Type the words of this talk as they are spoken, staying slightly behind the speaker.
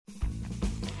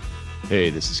Hey,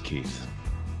 this is Keith.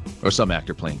 Or some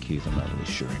actor playing Keith, I'm not really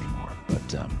sure anymore.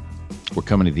 But we're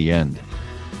coming to the end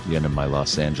of my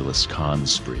Los Angeles con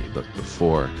spree. But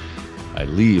before I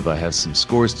leave, I have some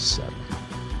scores to settle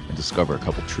and discover a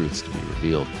couple truths to be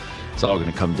revealed. It's all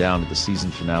going to come down to the season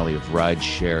finale of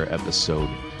Rideshare Episode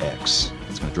X.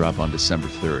 It's going to drop on December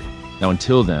 3rd. Now,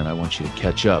 until then, I want you to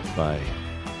catch up by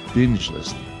binge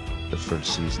listening the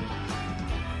first season.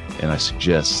 And I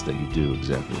suggest that you do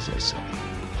exactly as I say,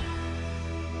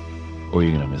 or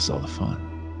you're going to miss all the fun.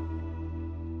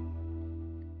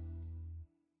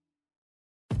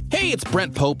 Hey, it's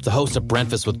Brent Pope, the host of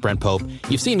Breakfast with Brent Pope.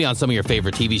 You've seen me on some of your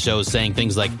favorite TV shows saying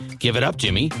things like, "Give it up,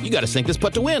 Jimmy. You got to sink this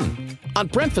putt to win." On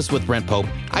Breakfast with Brent Pope,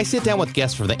 I sit down with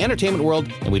guests from the entertainment world,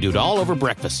 and we do it all over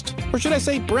breakfast. Or should I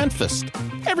say Brentfast?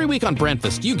 Every week on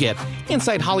Brentfast, you get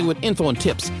inside Hollywood info and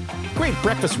tips, great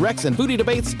breakfast recs and foodie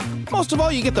debates. Most of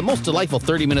all, you get the most delightful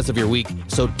 30 minutes of your week.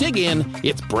 So dig in.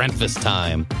 It's Brentfast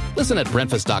time. Listen at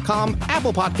Brentfast.com,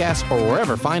 Apple Podcasts, or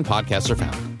wherever fine podcasts are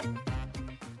found.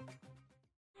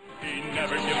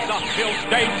 He'll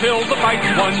stay till the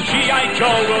fight's won. G.I.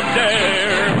 Joe will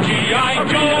dare. G.I.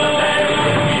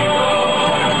 Joe.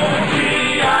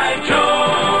 G.I.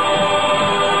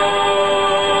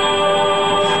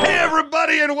 Joe. Hey,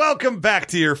 everybody, and welcome back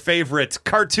to your favorite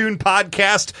cartoon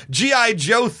podcast, G.I.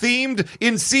 Joe themed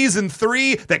in Season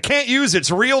 3 that can't use its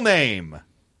real name.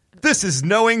 This is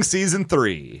Knowing Season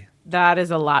 3. That is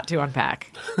a lot to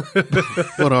unpack.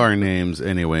 What are names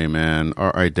anyway, man?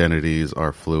 Our identities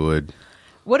are fluid.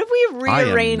 What if we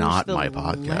rearrange not the my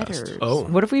podcast. letters? Oh.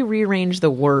 What if we rearrange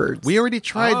the words? We already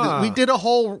tried. We did a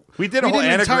whole. We did an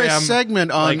entire anagram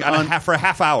segment on, for a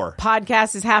half hour.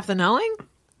 Podcast is half the knowing?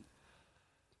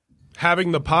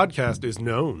 Having the podcast is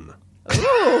known.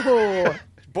 Ooh.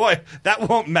 Boy, that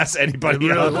won't mess anybody It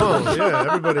really up. won't. Yeah,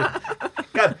 everybody.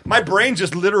 God, my brain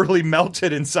just literally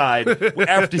melted inside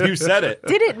after you said it.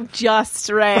 Did it just,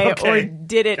 Ray, Okay, or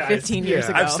did it guys, 15 years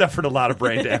ago? I've suffered a lot of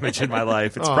brain damage in my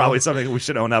life. It's probably something we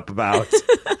should own up about.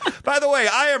 By the way,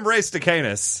 I am Ray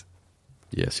Stacanis.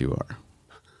 Yes, you are.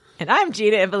 And I'm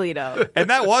Gina Ippolito. And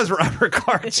that was Robert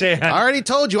Carchan. I already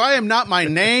told you I am not my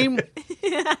name.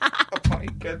 Oh, my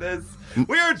goodness.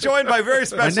 We are joined by very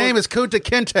special... My name is Kunta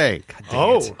Kinte.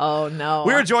 Oh, no.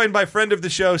 We are joined by friend of the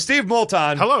show, Steve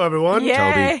Moulton. Hello, everyone. Yay.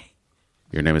 Toby.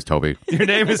 Your name is Toby. Your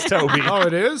name is Toby. Oh,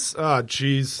 it is? Oh,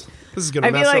 jeez. This is going I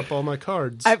to feel mess like- up all my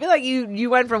cards. I feel like you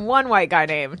went from one white guy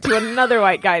name to another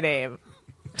white guy name.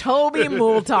 Toby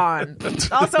Moulton.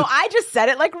 Also, I just said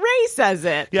it like Ray says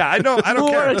it. Yeah, I don't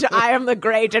care. I am the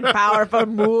great and powerful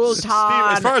Moulton. Steve,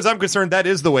 as far as I'm concerned, that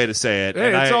is the way to say it.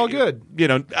 Hey, And it's all good. You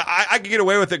know, I can get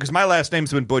away with it because my last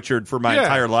name's been butchered for my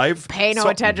entire life. Pay no So-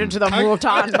 attention to the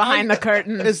Moultons behind the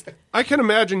curtain. I can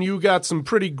imagine you got some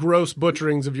pretty gross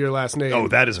butcherings of your last name. Oh,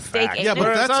 that is a fact. Steak Yeah, but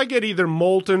Whereas that's I get either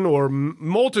Moulton or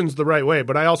Moulton's the right way,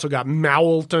 but I also got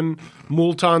Moulton.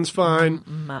 Moulton's fine.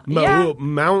 yeah.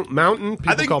 Mountain.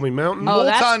 People think- call me Mountain. Oh,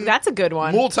 Moulton- that's a good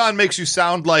one. Moulton makes you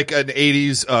sound like an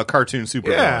 80s cartoon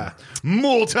superhero. Yeah.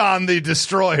 Moulton the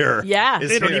Destroyer. Yeah. is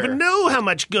They They don't here. even know how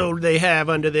much gold they have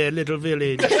under their little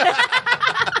village.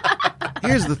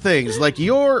 here's the things. Like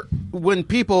when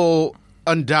people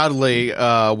undoubtedly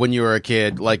when you were a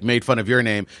kid like made fun of your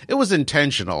name, it was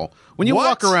intentional. When you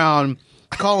What? walk around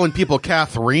calling people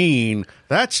Catherine,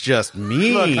 that's just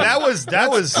mean. Look, that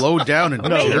was slow down and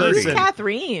Wait, who's listen.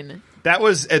 Catherine? that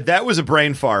was a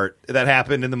brain fart that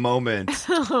happened in the moment.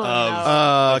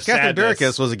 Catherine sadness.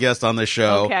 Durkis was a guest on this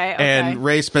show, Okay. and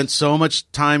Ray spent so much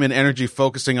time and energy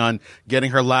focusing on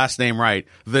getting her last name right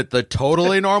that the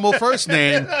totally normal first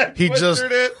name he just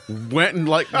butchered it. went and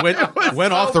went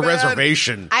off so the bad.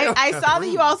 reservation. I saw that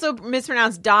you also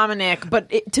mispronounced Dominic,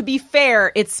 but to be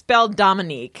fair, it's spelled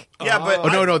Dominique. Yeah, but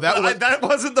Oh, no, that that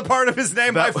wasn't the part of his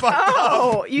name I fucked up.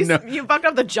 Oh, you fucked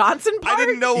up the Johnson part? I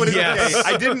didn't know what it Yes. was.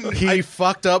 I didn't. He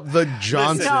fucked up the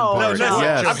Johnson No, part. no.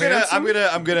 Yes.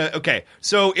 I'm gonna. Okay,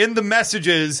 so in the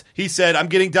messages, he said, "I'm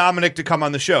getting Dominic to come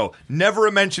on the show." Never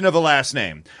a mention of a last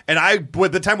name. And by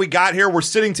the time we got here, we're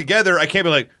sitting together. I can't be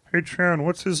like, "Hey, Chan,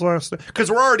 what's his last name?"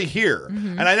 Because we're already here,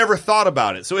 and I never thought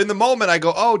about it. So in the moment, I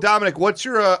go, "Oh, Dominic, what's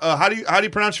your how do you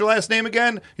pronounce your last name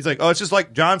again?" He's like, "Oh, it's just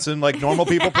like Johnson, like normal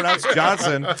people pronounce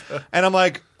Johnson." And I'm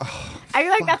like, "Oh, I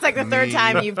feel like that's like the third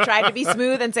time you've tried to be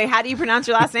smooth and say, how do you pronounce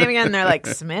your last name again? And they're like,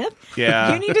 Smith?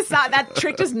 Yeah. You need to stop. That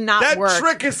trick does not That work.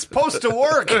 trick is supposed to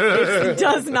work. It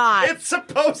does not. It's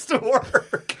supposed to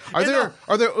work. Are there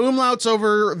umlauts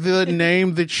over the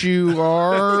name that you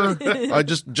are?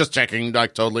 Just checking.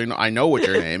 Like totally, I know what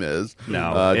your name is.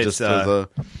 No, it's, just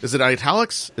is it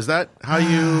italics? Is that how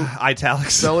you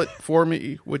italics spell it for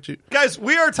me? Would you? Guys,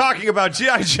 we are talking about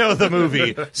G.I. Joe the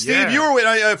movie. Steve, Yeah. you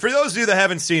were for those of you that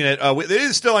haven't seen it, it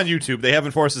is still on YouTube. They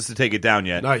haven't forced us to take it down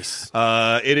yet. Nice.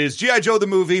 It is G.I. Joe the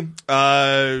movie.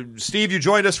 Steve, you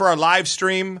joined us for our live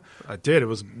stream. I did. It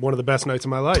was one of the best nights of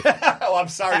my life. Oh, I'm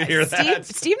sorry to hear that.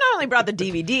 Steve not only brought the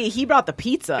DVD, he brought the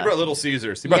pizza. He brought Little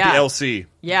Caesars. He brought Yeah. the LC.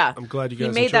 Yeah. I'm glad you guys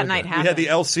He made that enjoyed night that. happen. We had the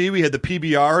LC, we had the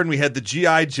PBR, and we had the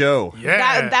G.I. Joe.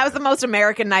 Yeah. That was the most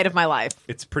American night of my life.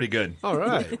 It's pretty good. All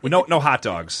right. With no hot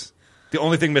dogs. The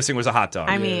only thing missing was a hot dog.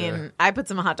 I mean, I put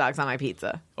some hot dogs on my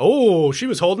pizza. Oh, she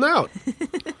was holding out.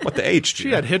 What the H?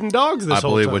 She had hidden dogs this I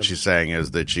whole believe time. what she's saying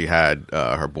is that she had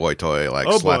her boy toy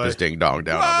Oh, slap boy. his ding dong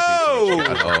down Whoa! on the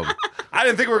pizza when she got home. I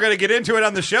didn't think we were going to get into it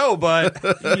on the show, but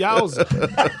Yowza.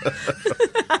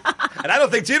 and I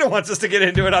don't think Gina wants us to get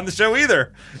into it on the show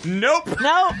either. Nope.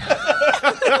 No.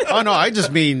 Oh no, I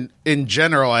just mean in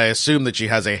general. I assume that she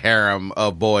has a harem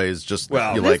of boys. Just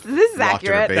Well, you, This- like this is locked in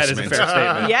her accurate. That is a basement. fair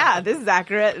statement. Yeah, this is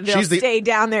accurate. They'll She's the- stay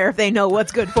down there if they know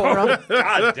what's good for them.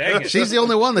 God dang it. She's the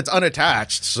only one that's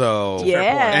unattached. So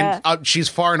Yeah. and she's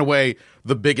far and away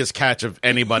the biggest catch of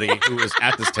anybody who is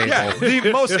at this table. Yeah,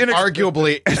 the most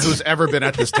Arguably, who's ever been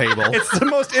at this table. It's the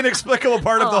most inexplicable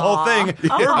part of the whole thing.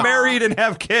 We're married and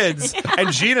have kids,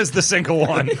 and Gina's the single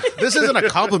one. This isn't a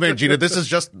compliment, Gina. This is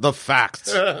just the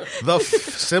facts. The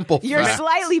simple You're facts.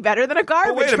 slightly better than a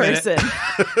garbage wait a minute. person.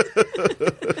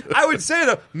 I would say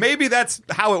though, maybe that's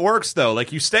how it works though.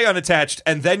 Like you stay unattached,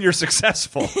 and then you're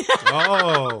successful.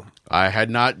 Oh. I had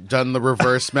not done the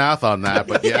reverse math on that,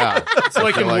 but yeah. It's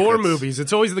like in war movies.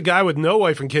 It's always the guy with no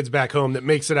wife and kids back home that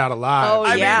makes it out alive. Oh,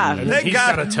 I yeah. mean, And then thank he's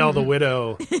God, got to tell the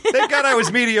widow. thank God I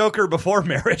was mediocre before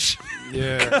marriage.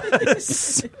 Yeah.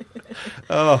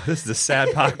 Oh, this is a sad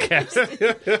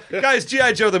podcast. Guys,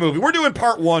 G.I. Joe the movie. We're doing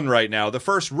part 1 right now, the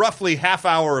first roughly half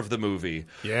hour of the movie.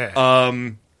 Yeah.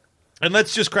 And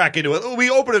let's just crack into it. We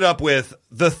open it up with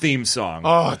the theme song.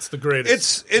 Oh, it's the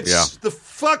greatest. It's Yeah. the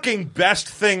fucking best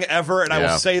thing ever, and I will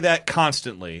Yeah. say that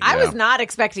constantly. I was not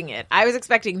expecting it. I was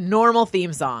expecting normal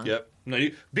theme song. Yep. No,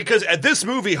 because this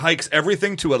movie hikes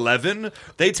everything to 11.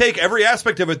 They take every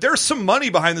aspect of it. There's some money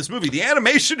behind this movie. The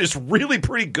animation is really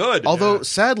pretty good. Although,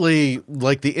 sadly,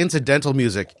 like the incidental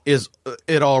music is,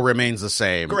 it all remains the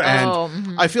same. Correct. And Oh,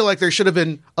 I feel like there should have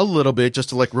been a little bit just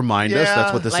to like remind us Yeah.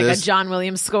 that's what this Like is. a John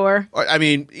Williams score. I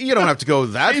mean, you don't have to go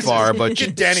that Jesus. far, but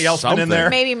Get Danny Elfman in there.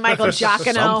 Maybe Michael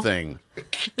Giacchino. Something.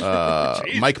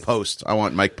 Mike Post. I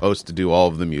want Mike Post to do all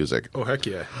of the music. Oh, heck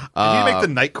yeah. Did he make the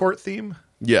Night Court theme?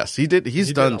 Yes, he did. He's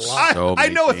did done a lot. so I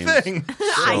many know a themes. thing.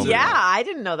 Yeah, I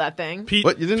didn't know that thing. Pete,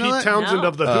 What, you didn't know Pete that? Townsend No.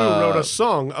 of The Who wrote a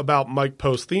song about Mike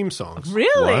Post theme songs.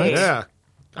 Really? What? Yeah.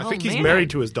 I Oh, think he's man. married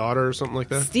to his daughter or something like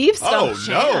that. Steve Oh,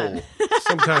 Stump no.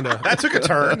 Some kind of That took a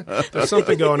turn. there's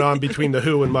something going on between The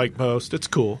Who and Mike Post. It's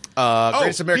cool.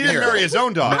 Greatest he American didn't Hero. marry his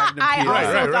own dog. I also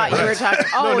right, thought you were talking.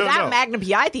 Oh, no, that no. Magnum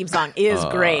PI theme song is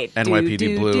great.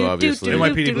 NYPD Blue, obviously.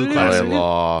 NYPD Blue LA classic.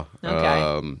 Law.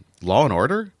 Okay. Law and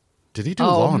Order? Did he do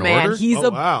Oh Law and man, Order? he's Oh,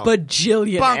 a wow.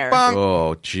 bajillionaire.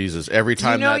 Oh, Jesus. Every You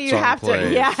time know that you song have plays.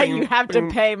 to. Yeah, you have to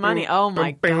pay money. Oh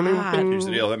my god. Here's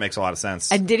the deal. That makes a lot of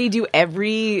sense. And did he do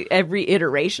every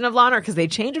iteration of Law and Order? Because they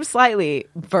changed him slightly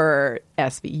for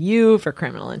SVU, for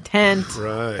Criminal Intent.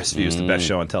 Right. SVU is the best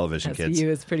show on television, kids. SVU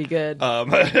is pretty good.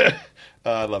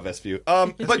 I love SVU.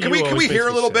 But can we always hear a makes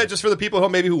me little sad. bit just for the people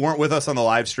who weren't with us on the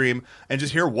live stream and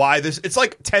just hear why this? It's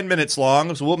like 10 minutes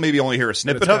long, so we'll maybe only hear a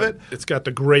snippet of it. It's got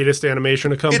the greatest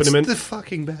animation It's accompaniment. the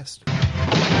fucking best.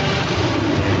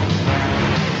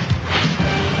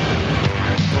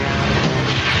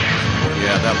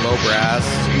 Yeah, that low brass.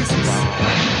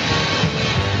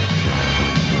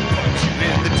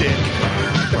 Man, the dick.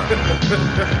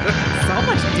 So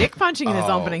much dick punching in his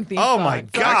opening theme Oh song. my It's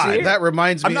God. weird. That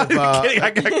reminds I'm me not of... even kidding. I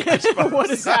got goosebumps. What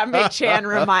does that make Chan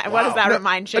remind? What does that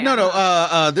remind Chan?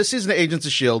 No. This season of Agents of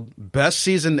S.H.I.E.L.D., best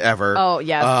season ever. Oh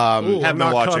yes. Ooh, have I'm been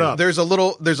not watching. caught up. There's a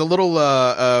little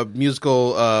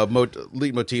musical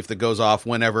leitmotif that goes off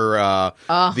whenever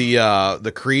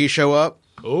the Kree show up,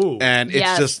 Oh, and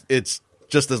Yes. it's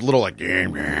just this little like,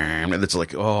 and it's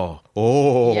like oh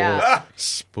Yeah.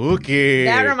 spooky.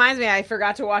 That reminds me, I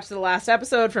forgot to watch the last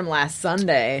episode from last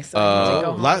Sunday. So I need to go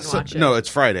home and watch it. No, it's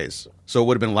Fridays, so it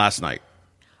would have been last night.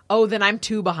 Oh, then I'm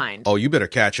 2 behind. Oh, you better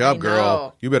catch up, girl.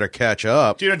 know. You better catch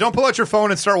up. Gina, don't pull out your phone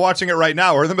and start watching it right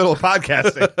now. We're in the middle of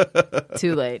podcasting.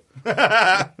 Too late.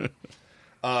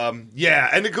 Yeah,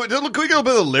 and can we get a little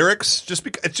bit of the lyrics? Just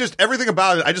because it's just everything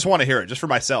about it. I just want to hear it, just for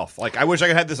myself. Like, I wish I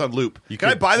could have this on loop. Can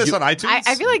I buy this on iTunes?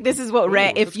 I feel like this is what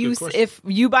Ray. that's a good question. If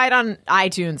you buy it on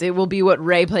iTunes, it will be what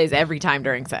Ray plays every time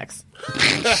during sex.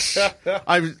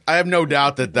 I have no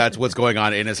doubt that that's what's going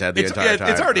on in his head the entire time.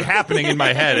 it's already happening in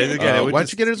my head. Again, it would why don't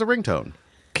just- you get it as a ringtone?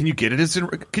 Can you get it as?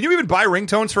 Can you even buy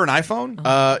ringtones for an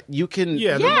iPhone? You can.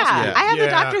 Yeah, Yeah, I have the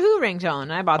Yeah. Doctor Who ringtone.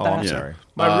 I bought that. I'm sorry.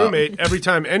 My roommate, every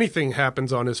time anything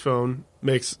happens on his phone,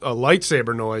 makes a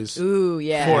lightsaber noise. Ooh,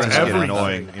 yeah. For It's getting everything.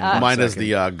 annoying. Mine is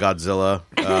the Godzilla.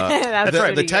 That's The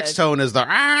pretty text good. tone is the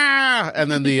and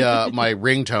then the my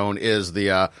ringtone is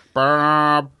the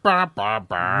bah, bah, bah,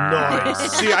 bah.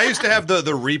 Nice. See, I used to have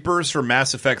the Reapers from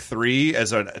Mass Effect 3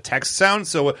 as a text sound.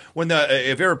 So when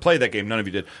if you ever played that game, none of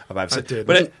you did. I did.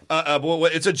 But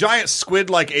it's a giant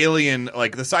squid-like alien,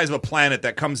 like the size of a planet,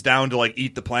 that comes down to like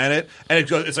eat the planet, and it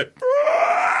goes. It's like.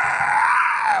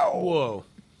 Whoa.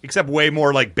 Except way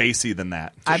more like bassy than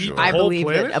that. I whole believe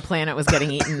planet? that a planet was getting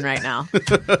eaten right now.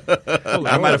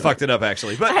 I might have fucked it up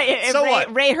actually, but so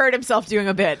what? Ray heard himself doing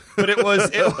a bit. But it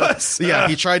was. Yeah,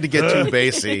 he tried to get too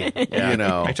bassy. You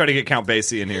know. I tried to get Count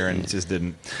Basie in here and it just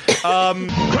didn't.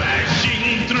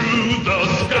 Crashing through the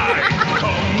sky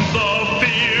comes a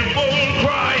fearful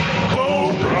cry.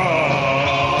 Cobra!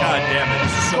 God damn it!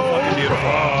 This is so fucking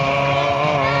beautiful.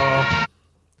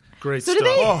 Great So stuff. do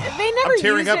they never I'm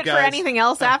tearing used up, it for guys. anything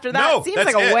else after that? No, It seems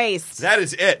that's like a it. waste. That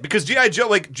is it because GI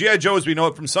Joe, as we know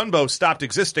it from Sunbow, stopped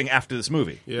existing after this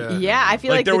movie. Yeah. Yeah, I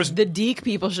feel Like, like, there the, was- the Deke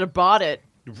people should have bought it.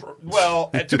 Well,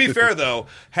 to be fair though,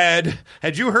 had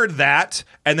you heard that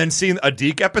and then seen a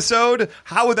Deke episode,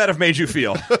 how would that have made you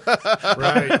feel?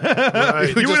 Right.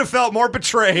 You would have felt more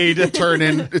betrayed. Tune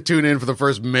in for the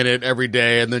first minute every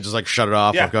day, and then just like shut it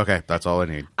off. Yeah. Like, okay, that's all I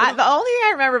need. The only thing I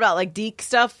remember about like Deke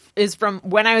stuff is from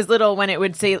when I was little, when it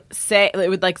would say it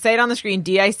would like say it on the screen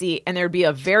DIC, and there would be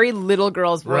a very little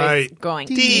girl's voice Right. going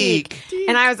Deke.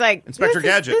 and I was like, Inspector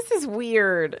Gadget. This is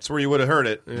weird That's where you would have heard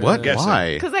it. What? Guessing.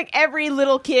 Why? because like every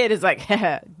little kid is like,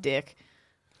 Dick.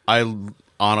 I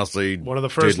honestly One of the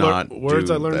first did not words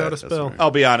do I learned that how to as spell. a-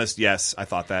 I'll be honest. Yes, I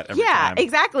thought that. Every Yeah, time.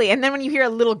 exactly. And then when you hear a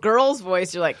little girl's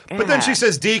voice, you're like, But then she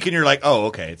says Deke, and you're like, oh,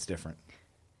 okay, it's different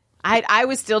I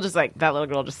was still just like, that little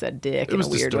girl just said Dick in a was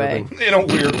weird disturbing. way. in a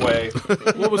weird way.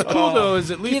 What was cool though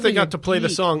is at least Give they me got a to play the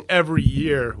beat. song every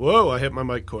year. Whoa, I hit my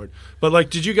mic cord. But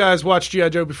like, did you guys watch G.I.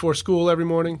 Joe before school every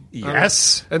morning?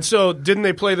 Yes. And so didn't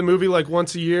they play the movie like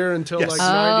once a year until Yes. like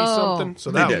 90 Oh. something? So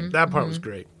They did. that part was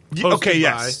great. Okay, Posted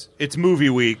yes, it's movie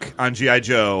week on GI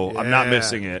Joe. I'm not Yeah.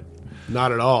 missing it. by.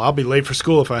 Not at all. I'll be late for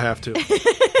school if I have to.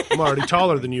 I'm already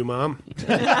taller than you, Mom.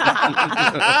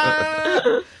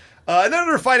 And then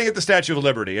they're fighting at the Statue of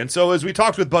Liberty. And so, as we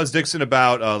talked with Buzz Dixon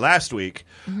about last week,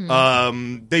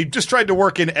 they just tried to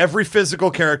work in every physical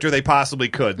character they possibly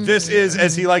could. This is,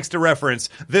 as he likes to reference,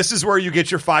 this is where you get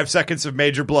your 5 seconds of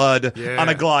Major Blood Yeah. on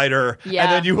a glider, Yeah.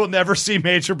 and then you will never see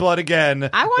Major Blood again.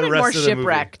 I wanted the rest more of the movie.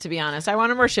 shipwreck, to be honest. I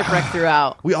wanted more shipwreck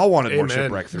throughout. We all wanted more Amen.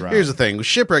 shipwreck throughout. Here's the thing: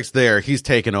 Shipwreck's there. He's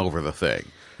taken over the thing.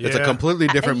 It's a Yeah. completely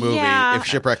different movie Yeah. if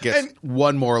Shipwreck gets And-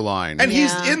 one more line. And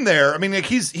he's Yeah. in there. I mean, like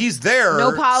he's there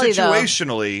No Polly, though.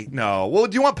 situationally. No. Well,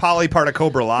 do you want Polly part of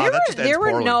Cobra Law? That just ends there were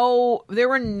poorly.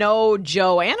 no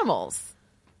Joe animals.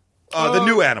 The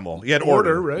new animal. You had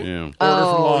Order, Order. right? yeah. Order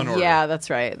from Law and Order. Yeah,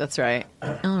 that's right.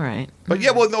 All right. But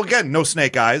yeah, well, no, again, no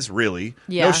Snake Eyes, really.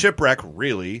 Yeah. No Shipwreck,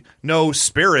 really. No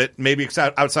Spirit, maybe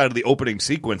outside of the opening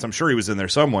sequence. I'm sure he was in there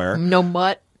somewhere. No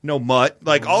Mutt. No Mutt.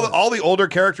 Like all the older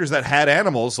characters that had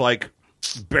animals, like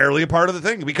barely a part of the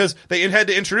thing because they had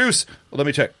to introduce. Well, let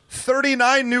me check.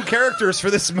 39 new characters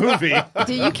for this movie.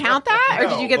 Did you count that, or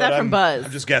did you get But that from Buzz?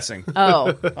 I'm just guessing.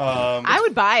 Oh, I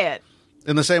would buy it.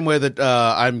 In the same way that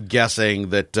I'm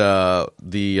guessing that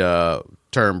the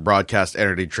term broadcast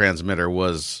entity transmitter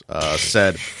was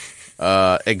said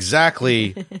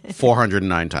exactly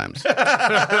 409 times.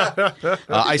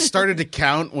 I started to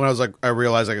count when I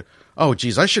realized like, oh,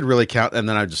 geez, I should really count, and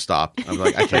then I just stopped. I'm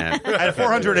like, I can't. At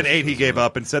 408, he gave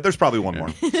up and said, "There's probably one more."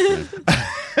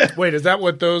 Wait, is that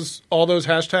what all those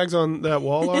hashtags on that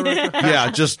wall are? Right there?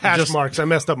 Yeah, just Hash marks. I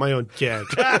messed up my own gag.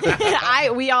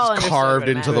 We all understood carved what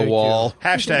it into meant. the wall.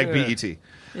 Hashtag BET.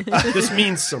 This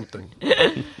means something.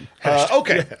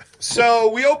 Okay, so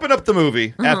we open up the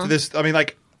movie after this. I mean,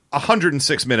 like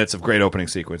 106 minutes of great opening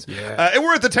sequence, and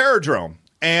we're at the Terrordrome.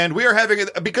 And we are having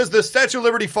because the Statue of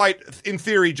Liberty fight, in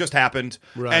theory, just happened,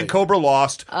 Right. and Cobra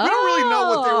lost. We don't really know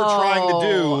what they were trying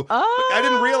to do. But I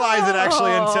didn't realize it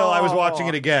actually until I was watching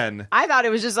it again. I thought it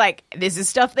was just like, this is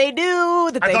stuff they do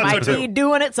that I they thought so might too. be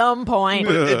doing at some point.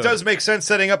 But it does make sense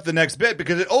setting up the next bit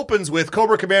because it opens with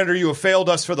Cobra Commander, you have failed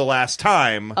us for the last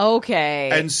time. Okay.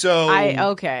 And so,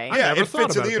 okay. yeah, never it thought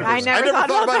fits in about the it that universe. way. I never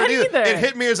thought about it that either. It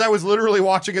hit me as I was literally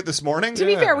watching it this morning. To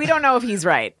be fair, we don't know if he's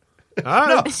right.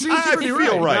 I I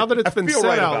feel right. Now that it's I been feel said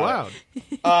right out about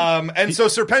loud. And so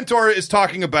Serpentor is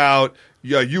talking about,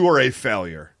 you are a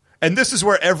failure. And this is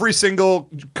where every single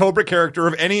Cobra character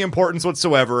of any importance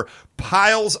whatsoever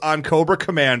piles on Cobra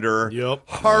Commander Yep.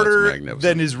 harder That's magnificent.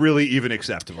 than is really even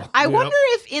acceptable. I wonder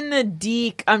if in the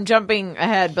Deke, I'm jumping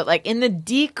ahead, but like in the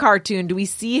Deke cartoon, do we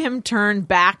see him turn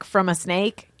back from a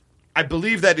snake? I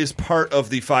believe that is part of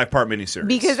the 5-part miniseries.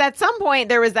 Because at some point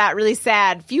there was that really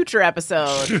sad future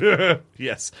episode.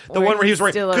 yes. The Or one where he's he's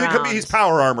wearing, still because it could be around. he's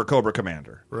Power Armor Cobra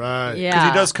Commander. Right. Yeah. Because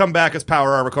he does come back as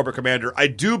Power Armor Cobra Commander. I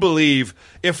do believe,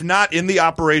 if not in the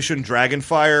Operation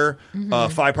Dragonfire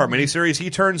 5-part miniseries, he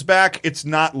turns back. It's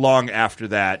not long after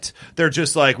that. They're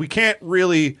just like, we can't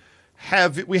really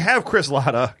we have Chris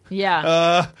Latta.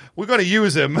 Yeah. We're going to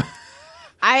use him.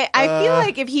 I feel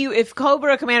like if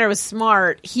Cobra Commander was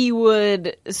smart, he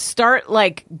would start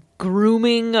like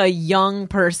grooming a young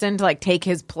person to like take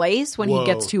his place when he Whoa.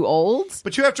 gets too old.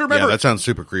 But you have to Yeah, remember, that sounds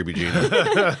super creepy,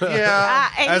 Gina. yeah.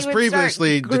 And As he would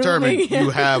previously start grooming determined, him. you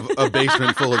have a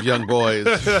basement full of young boys.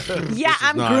 Yeah,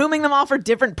 I'm not- grooming them all for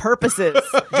different purposes.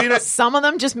 Some of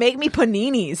them just make me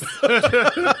paninis.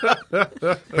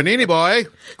 Panini boy,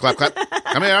 clap, clap,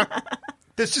 come here.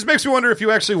 This just makes me wonder if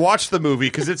you actually watched the movie,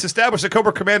 because it's established that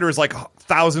Cobra Commander is like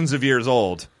thousands of years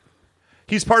old.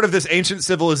 He's part of this ancient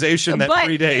civilization that But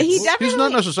predates. he definitely He's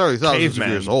not necessarily thousands Caveman.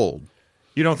 of years old.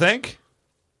 You don't think?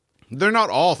 They're not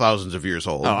all thousands of years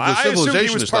old. Oh, the I assumed he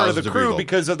civilization was is part of the thousands crew years old.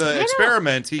 because of the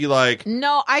experiment. He like,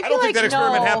 No, I I feel don't like think that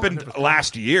experiment no. happened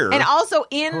last year. And also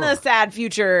in the sad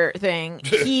future thing,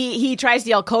 he tries to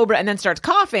yell Cobra and then starts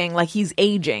coughing like he's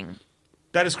aging.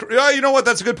 That is, you know what?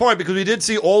 That's a good point, because we did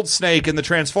see Old Snake in the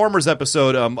Transformers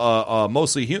episode,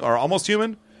 mostly or almost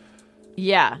human.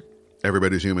 Yeah.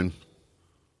 Everybody's human.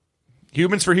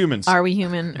 Humans for humans. Are we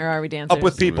human or are we dancers? Up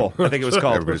with people, I think it was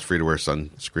called. Everybody's free to wear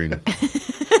sunscreen.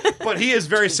 But he is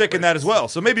very sick in that as well.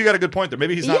 So maybe you got a good point there.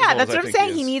 Maybe he's not. Yeah, as old that's as I what I'm think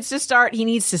saying. He needs to start. He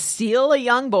needs to steal a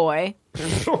young boy.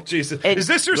 Oh Jesus! Is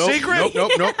this your secret?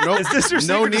 Nope. Is this your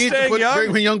No secret to need to staying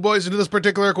young? bring young boys into this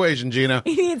particular equation, Gina.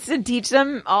 He needs to teach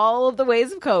them all of the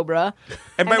ways of Cobra.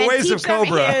 And by then ways teach of them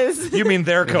Cobra, his- you mean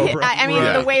their Cobra? I mean,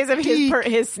 Right. the ways of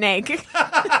his snake.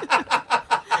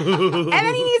 And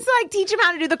then he needs to like teach him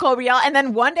how to do the Cobra yell. And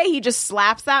then one day he just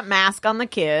slaps that mask on the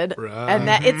kid. Right. And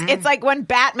that it's like when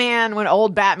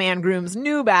old Batman grooms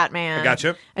new Batman. I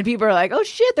gotcha. And people are like, oh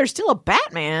shit, there's still a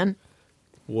Batman.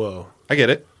 Whoa. I get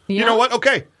it. You Yeah. know what?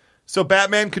 Okay. So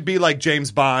Batman could be like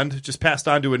James Bond, just passed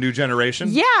on to a new generation.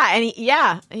 Yeah, and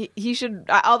he should.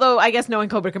 Although I guess knowing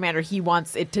Cobra Commander, he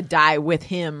wants it to die with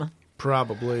him.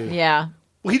 Probably. Yeah,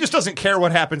 Well, he just doesn't care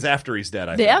what happens after he's dead.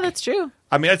 I think. yeah, that's true.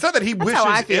 I mean, it's not that he how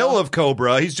I wishes feel. ill of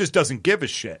Cobra. He just doesn't give a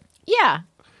shit. Yeah,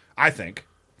 I think.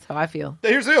 that's how I feel.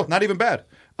 Here's the deal. Not even bad.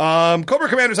 Cobra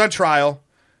Commander's on trial.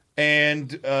 And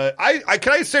can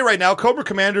I say right now, Cobra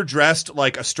Commander dressed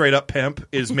like a straight up pimp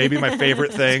is maybe my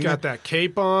favorite thing. He's got that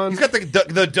cape on. He's got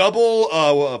the double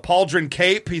pauldron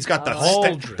cape. He's got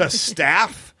Pauldron. the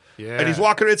staff. Yeah. And he's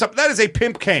walking. That is a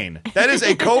pimp cane. That is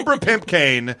a Cobra pimp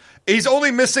cane. He's only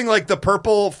missing like the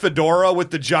purple fedora with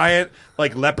the giant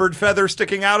like leopard feather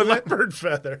sticking out of it. Bird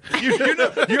feather. You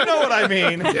know what I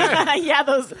mean. Yeah,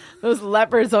 those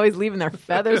leopards always leaving their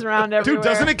feathers around everywhere. Dude,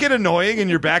 doesn't it get annoying in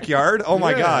your backyard? Oh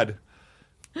my Yeah. God.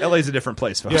 LA's a different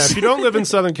place, folks. Yeah, if you don't live in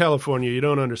Southern California, you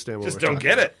don't understand what Just we're don't talking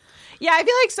get about. it. Yeah, I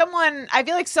feel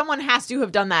like someone has to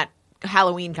have done that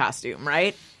Halloween costume,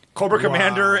 right? Cobra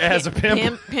Commander as a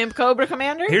pimp. Pimp Cobra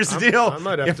Commander. Here's the deal. I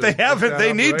might have If to they look haven't, that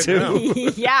they up need right to. now.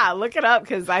 Yeah, look it up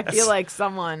because I feel like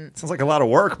someone. Sounds like a lot of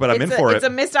work, but I'm in for It's it. a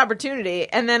missed opportunity,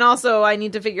 and then also I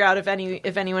need to figure out if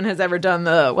anyone has ever done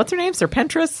the what's her name,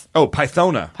 Serpentress, Oh,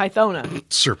 Pythona. Pythona.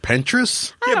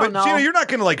 Serpentress? I don't but know. Gina, you're not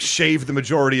going to like shave the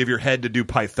majority of your head to do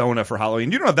Pythona for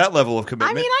Halloween. You don't have that level of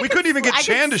commitment. I mean, we couldn't even get I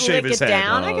Chan could to shave slick his it head.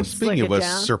 down. I could slick Speaking it of which,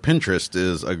 down. Serpentress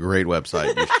is a great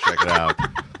website. You should check it out.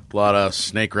 A lot of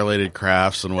snake-related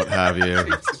crafts and what have you.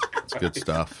 It's good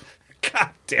stuff. God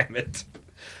damn it.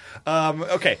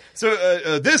 Okay,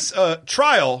 so this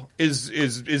trial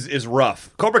is rough.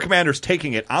 Cobra Commander's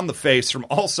taking it on the face from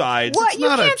all sides. What? You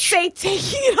not a can't say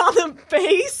taking it on the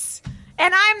face.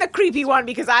 And I'm the creepy one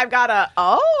because I've got a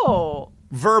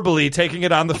verbally taking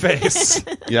it on the face.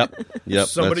 Yep.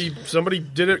 Somebody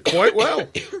did it quite well.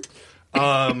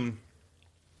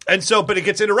 And so, but it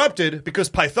gets interrupted because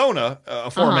Pythona,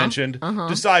 aforementioned,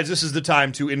 decides this is the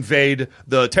time to invade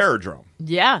the Terrordrome.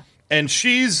 Yeah. And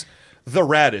she's the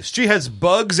raddest. She has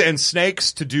bugs and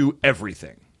snakes to do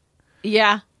everything.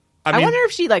 Yeah. I mean- wonder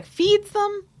if she like feeds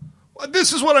them.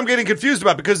 This is what I'm getting confused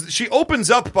about because she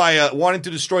opens up by wanting to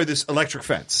destroy this electric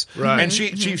fence, Right. And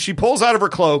she pulls out of her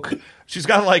cloak. She's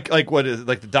got like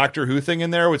the Doctor Who thing in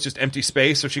there with just empty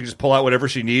space, so she can just pull out whatever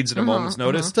she needs at a moment's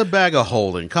notice. It's a bag of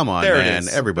holding. Come on, There it man.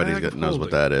 is. Everybody Bag of knows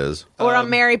what holding. that is. Or a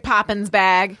Mary Poppins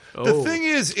bag. The thing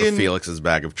is, in Felix's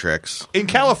bag of tricks. in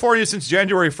California, since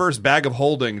January 1st, bag of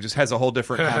holding just has a whole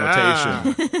different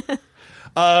connotation.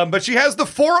 But she has the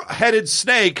 4-headed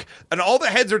snake, and all the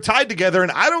heads are tied together,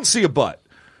 and I don't see a butt.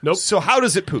 Nope. So how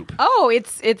does it poop? Oh,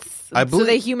 it's I so believe-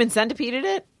 they human centipeded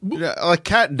it? Yeah, like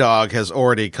Cat and Dog has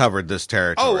already covered this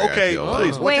territory. Oh, I okay. feel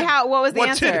Please. like. Wait, what was the What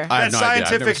answer? did I have that no idea. I've never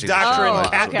scientific seen doctrine,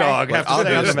 that. cat Okay. dog, have to say on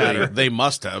the Obviously, matter? they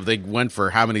must have. They went for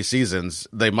how many seasons?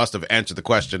 They must have answered the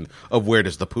question of where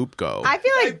does the poop go? I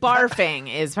feel like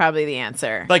barfing is probably the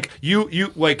answer. Like you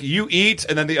eat,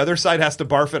 and then the other side has to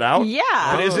barf it out. Yeah.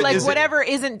 But is it- like is it- whatever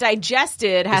isn't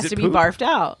digested has it to be poop? barfed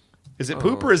out. Is it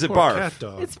poop or is it Poor barf? cat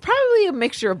dog. It's probably a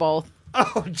mixture of both.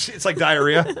 Oh, it's like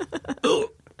diarrhea.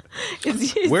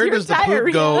 It's Where your does the poop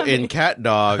diarrhea. go in Cat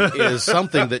Dog is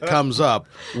something that comes up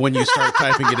when you start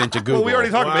typing it into Google. Well, we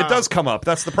already talked about it. It does come up.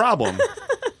 That's the problem.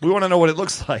 We want to know what it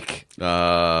looks like.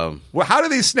 Well, how do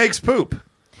these snakes poop?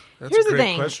 That's Here's a the great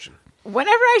thing. question.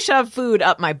 Whenever I shove food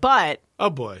up my butt, Oh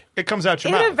boy. It comes out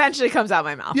your it mouth. eventually comes out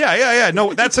my mouth. Yeah.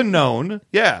 No, that's a known.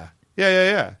 Yeah. He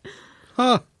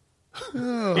found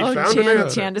an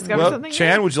answer. Chan discovered Well, something.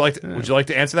 Chan, would you like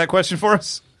to answer that question for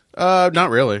us? Not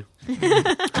really.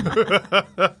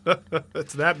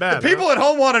 It's that bad. People at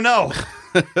home want to know.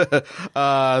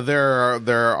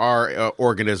 There are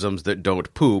organisms that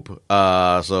don't poop.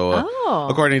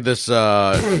 According to this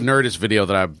Nerdist video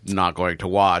that I'm not going to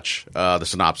watch, the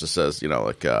synopsis says,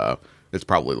 it's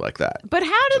probably like that. But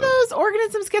how do those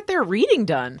organisms get their reading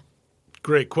done?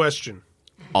 Great question.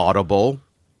 Audible,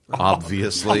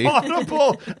 obviously.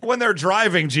 Audible when they're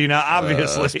driving, Gina,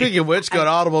 obviously. Speaking of which, go to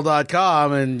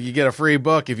audible.com and you get a free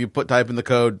book if you type in the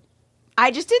code.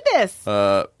 I just did this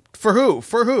For who?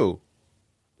 For who?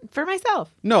 for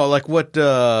myself. No, like what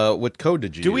code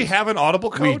did you Do use? we have an Audible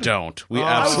code? We don't. We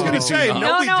I was absolutely going to say, do not.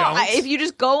 no, we don't. If you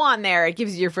just go on there, it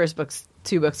gives you your first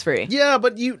 2 books free. Yeah,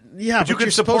 but you you could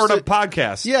you're support supposed a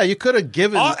podcast. Yeah, you could have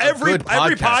given Every good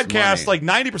podcast, money.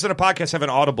 like 90% of podcasts have an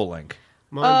Audible link.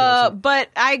 Mine doesn't. But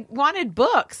I wanted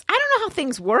books. I don't know how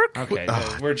things work. Okay,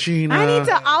 We're Gina. I need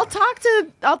to. I'll talk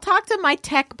to my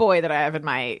tech boy that I have in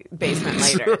my basement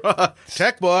later.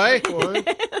 Tech boy.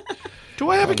 Do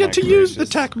I ever get to use the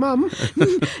tech, Mom?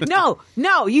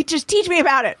 No, you just teach me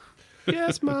about it.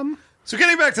 Yes, Mom. So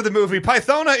getting back to the movie,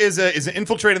 Pythona is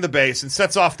infiltrating the base and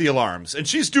sets off the alarms, and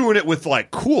she's doing it with like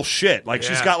cool shit. Like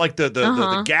she's Yeah. got like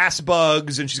the gas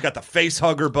bugs, and she's got the face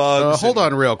hugger bugs. Hold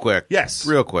on real quick. Yes.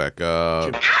 Real quick.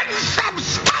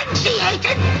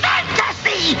 Unsubstantiated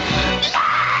fantasy!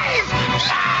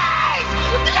 Lies!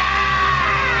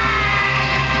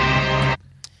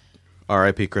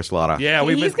 R.I.P. Chris Latta. Yeah,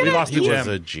 we He's gonna- lost the He he's- was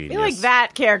gem. a I genius. feel like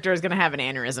that character is going to have an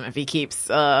aneurysm if he keeps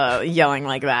yelling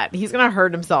like that. He's going to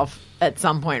hurt himself at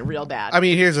some point real bad. I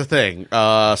mean, here's the thing.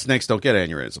 Snakes don't get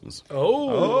aneurysms.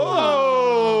 Oh,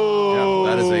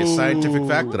 That is a scientific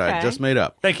fact that I Okay. just made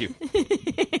up. thank you.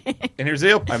 And here's the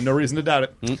deal. I have no reason to doubt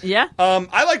it. yeah.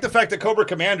 I like the fact that Cobra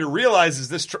Commander realizes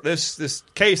this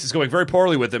case is going very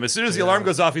poorly with him. As soon as the alarm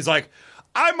goes off, he's like,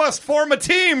 I must form a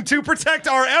team to protect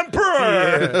our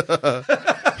emperor.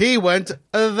 He went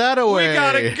that away. We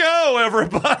gotta go,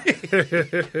 everybody.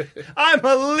 I'm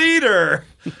a leader.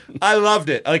 I loved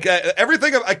it. Like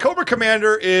everything. Cobra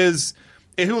Commander is.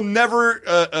 He'll never,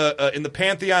 in the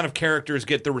pantheon of characters,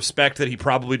 get the respect that he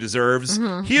probably deserves.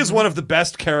 He is one of the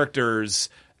best characters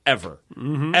ever.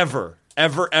 Ever.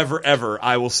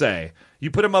 I will say. You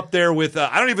put him up there with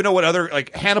I don't even know what other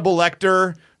like Hannibal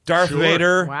Lecter, Darth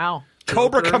Vader. Wow.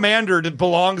 Cobra Commander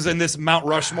belongs in this Mount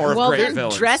Rushmore of Well, great they're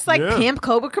villains. dressed like Yeah. Pimp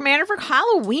Cobra Commander for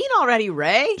Halloween already,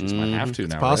 Ray. I have to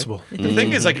now. Possible. Right? The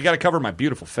thing is, like, you got to cover my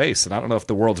beautiful face, and I don't know if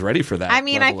the world's ready for that. I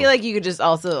mean, I level feel of- like you could just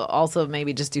also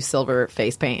maybe just do silver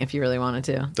face paint if you really wanted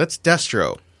to. That's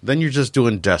Destro. Then you're just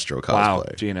doing Destro cosplay. wow,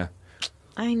 Gina.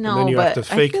 I know, And then you but have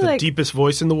to I fake feel the like deepest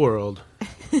voice in the world.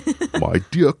 My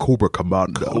dear Cobra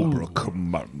Commander.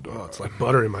 Oh, it's like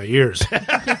butter in my ears.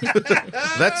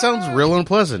 That sounds real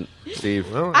unpleasant,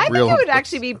 Steve. I think Real it would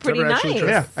actually be pretty never nice. actually tried.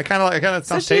 Yeah, I kind of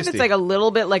sounds Especially tasty. if it's like a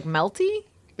little bit like melty.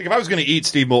 Like if I was going to eat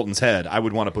Steve Moulton's head, I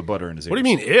would want to put butter in his ears. What do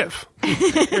you mean if?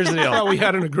 Here's the deal. I thought we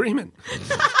had an agreement.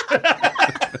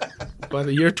 By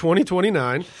the year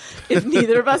 2029, If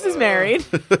neither of us is married.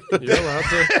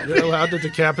 you're allowed to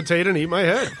decapitate and eat my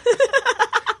head.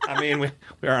 I mean,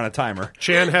 we are on a timer.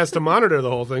 Chan has to monitor the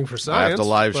whole thing for I science. have to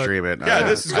live but- stream it. Yeah,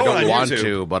 this is I going don't on want YouTube.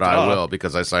 to, but I will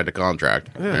because I signed a contract.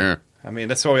 Yeah. I mean,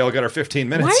 that's why we all got our 15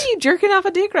 minutes. Why are you jerking off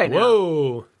a dick right now?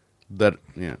 Whoa.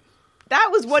 That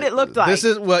was what it looked like. This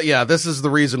is the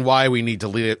reason why we need to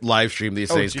live stream these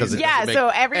things because Yeah, so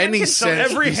everyone can- So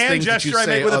every hand gesture I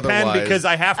make with a pen because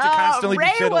I have to constantly Ray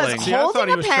be fiddling. was See, I thought holding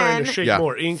he a was trying to pen, shake Yeah.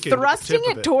 more ink into the thrusting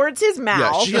tip of it towards his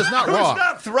mouth. she is not I was raw.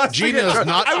 not thrusting Gina it. is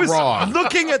not I was raw.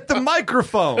 looking at the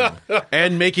microphone.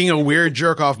 And making a weird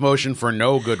jerk off motion for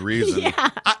no good reason.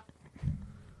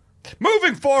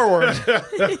 Moving forward.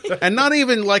 And not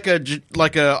even like a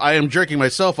I am jerking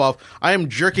myself off. I am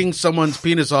jerking someone's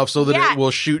penis off so that Yeah. it will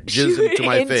shoot jizz Shoot into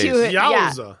my into face. it.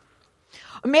 Yowza.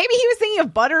 Maybe he was thinking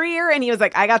of butter ear, and he was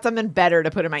like, "I got something better to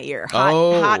put in my ear.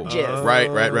 Hot jizz, Right.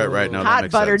 No, that hot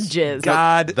makes buttered sense. jizz."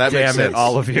 God That makes damn it, sense.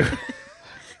 all of you.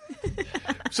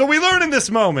 So we learn in this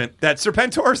moment that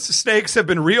Serpentor's snakes have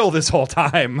been real this whole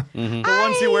time. The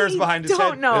ones he wears behind his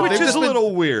don't head. know. Which They've is just a been-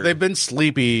 little weird. They've been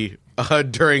sleepy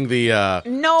during the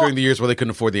during the years where they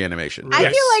couldn't afford the animation. I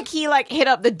feel like he hit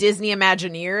up the Disney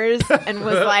Imagineers and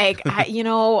was like,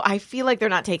 I feel like they're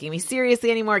not taking me seriously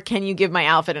anymore. Can you give my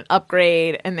outfit an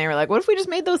upgrade? And they were like, what if we just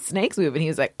made those snakes move? And he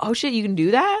was like, oh shit, you can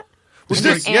do that? And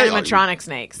they're animatronic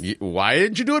snakes. Why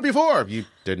didn't you do it before? You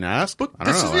didn't ask? But I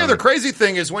don't this know. is the other crazy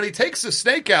thing is when he takes the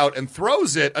snake out and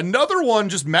throws it, another one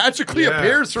just magically Yeah.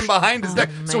 appears from behind his neck.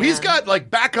 So he's man.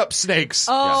 got backup snakes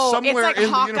Oh, somewhere it's like in the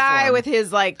Hawkeye uniform. with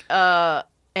his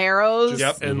arrows.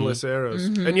 Yep. Endless arrows.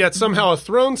 Mm-hmm. And yet somehow a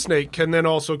thrown snake can then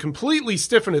also completely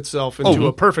stiffen itself into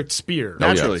a perfect spear.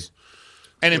 Naturally. yes.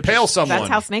 And impale someone. That's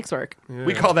how snakes work.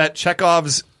 We call that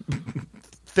Chekhov's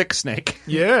thick snake.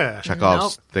 Yeah.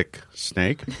 Chekhov's thick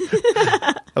snake.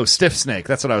 Oh, stiff snake.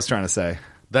 That's what I was trying to say.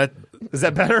 That Is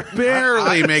that better?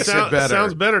 barely makes it better.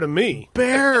 Sounds better to me.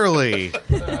 barely.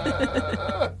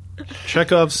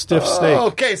 Chekhov's stiff snake.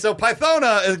 Okay, so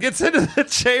Pythona gets into the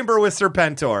chamber with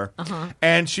Serpentor,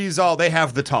 and they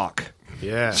have the talk.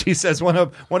 Yeah. She says when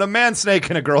a man snake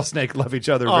and a girl snake love each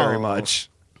other very Oh. much.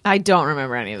 I don't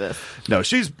remember any of this. No,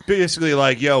 she's basically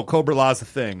like, yo, Cobra Law's a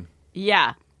thing.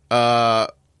 Yeah.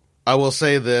 I will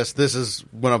say this. This is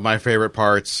one of my favorite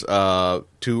parts.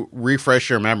 To refresh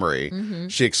your memory,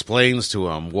 she explains to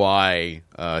him why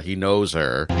he knows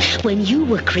her. When you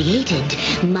were created,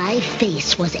 my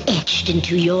face was etched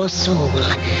into your soul.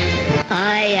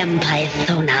 I am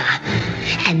Pythona,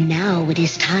 and now it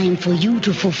is time for you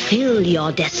to fulfill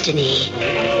your destiny.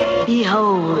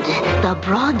 Behold, the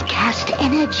broadcast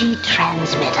energy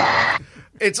transmitter.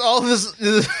 It's all this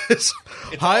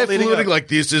highfalutin, like,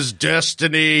 this is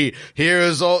destiny.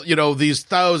 Here's all, these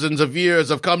thousands of years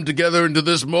have come together into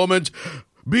this moment.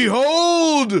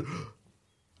 Behold!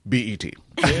 BET.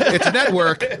 It's a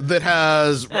network that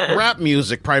has rap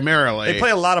music primarily. They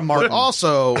play a lot of Martin.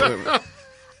 Also,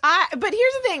 But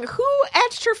here's the thing: who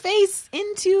etched her face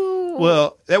into?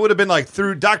 Well, that would have been like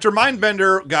through Dr.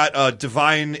 Mindbender got a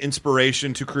divine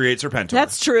inspiration to create Serpentor.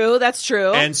 That's true. That's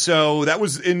true. And so that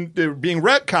was being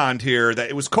retconned here that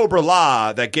it was Cobra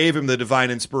La that gave him the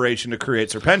divine inspiration to create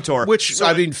Serpentor. which,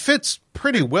 fits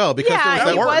pretty well because yeah,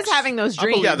 there he was was that having those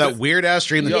dreams. Yeah, that weird ass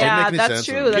dream that Yeah, didn't make any that's sense.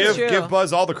 true, that's true. give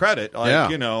Buzz all the credit. Like, Yeah.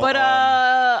 But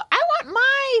I want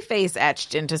my face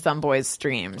etched into some boy's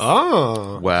streams.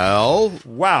 Oh. Well,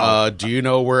 Wow. Do you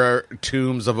know where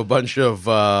tombs of a bunch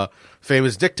of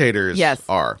famous dictators Yes.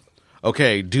 are?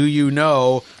 Okay. Do you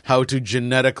know how to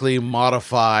genetically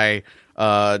modify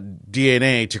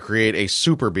DNA to create a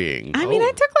super being? I mean,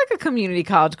 I took like a community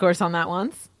college course on that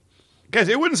once. Guys,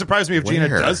 it wouldn't surprise me if Gina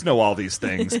Where? does know all these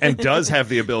things and does have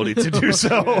the ability to do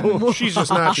so. She's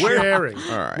just not sharing.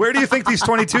 All right. Where do you think these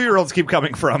 22-year-olds keep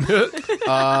coming from?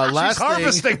 Last She's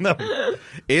harvesting them.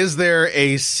 Is there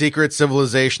a secret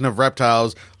civilization of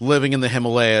reptiles living in the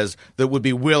Himalayas that would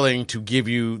be willing to give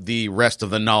you the rest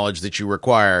of the knowledge that you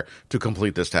require to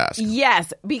complete this task?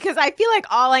 Yes, because I feel like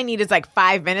all I need is like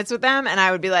 5 minutes with them, and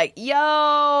I would be like,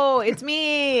 "Yo, it's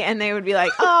me," and they would be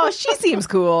like, "Oh, she seems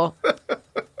cool."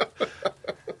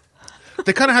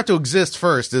 They kind of have to exist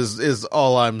first, is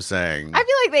all I'm saying. I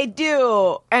feel like they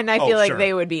do, and I feel like sure.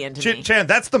 they would be into me. Chan,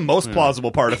 that's the most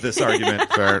plausible part of this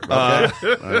argument. Fair.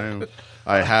 Okay.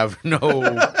 I have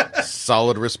no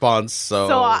solid response, so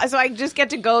So I just get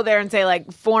to go there and say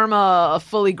like, form a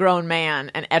fully grown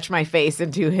man and etch my face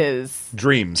into his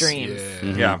Dreams. dreams.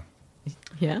 Yeah.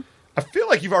 Yeah. I feel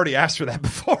like you've already asked for that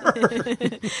before.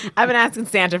 I've been asking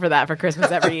Santa for that for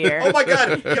Christmas every year. Oh my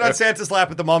God. Get on Santa's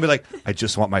lap at the mall and be like, I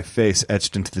just want my face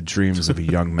etched into the dreams of a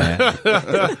young man.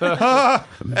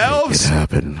 Elves.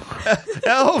 happen.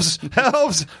 Elves.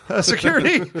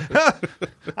 Security.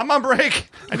 I'm on break.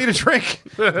 I need a drink.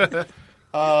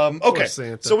 Okay.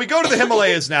 Santa. So we go to the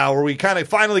Himalayas now where we kind of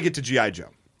finally get to G.I. Joe.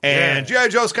 And G.I.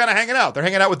 Joe's kind of hanging out. They're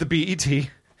hanging out with the BET.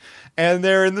 And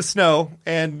they're in the snow,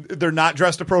 and they're not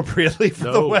dressed appropriately for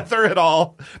the weather at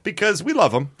all because we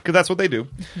love them, because that's what they do.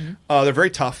 They're very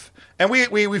tough. And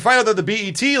we find out that the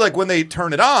BET, like when they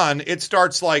turn it on, it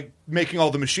starts like making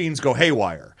all the machines go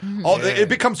haywire. It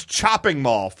becomes Chopping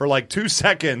Mall for like 2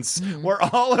 seconds where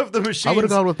all of the machines... I would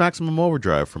have gone with Maximum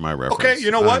Overdrive for my reference. Okay,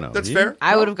 you know what? That's fair.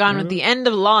 I would have gone with the end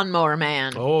of Lawnmower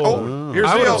Man. Here's I the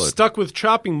would have deal. stuck with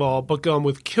Chopping Mall, but gone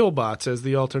with Killbots as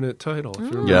the alternate title. If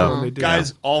you remember when they did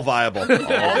Guys, all viable. All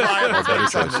viable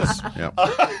takes on this.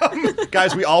 Yeah.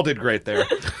 Guys, we all did great there.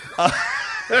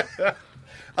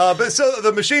 But so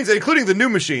the machines, including the new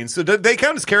machines, so did they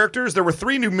count as characters? There were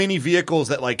 3 new mini vehicles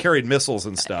that like carried missiles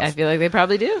and stuff. I feel like they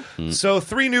probably do. So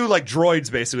 3 new like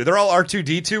droids, basically. They're all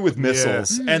R2-D2 with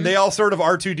missiles, and they all sort of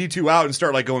R2-D2 out and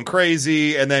start like going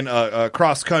crazy. And then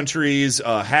cross countries,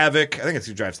 Havoc. I think it's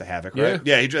who drives the Havoc, right?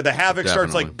 Yeah, the Havoc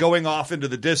starts like going off into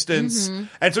the distance,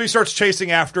 and so he starts chasing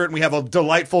after it. And we have a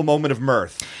delightful moment of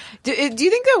mirth. Do you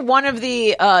think that one of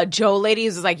the Joe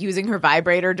ladies was like using her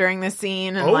vibrator during this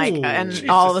scene, and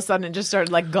all of a sudden it just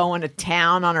started like going to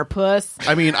town on her puss?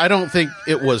 I mean, I don't think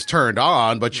it was turned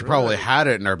on, but she probably had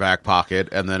it in her back pocket,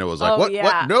 and then it was like, what?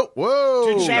 No,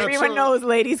 whoa. Everyone knows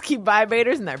ladies keep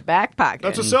vibrators in their back pocket.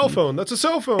 That's a cell phone. That's a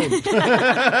cell phone.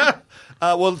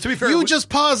 Well, to be fair, You just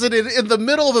posited in the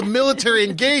middle of a military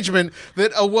engagement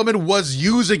that a woman was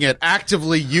using it,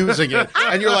 actively using it,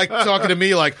 and you're like talking to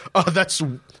me like, oh, that's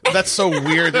so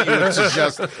weird that you would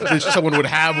suggest that someone would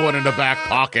have one in the back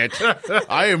pocket.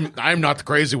 I'm not the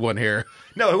crazy one here.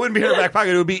 No, it wouldn't be in her back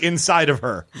pocket. It would be inside of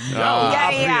her.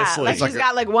 Obviously. Like she's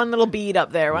got like one little bead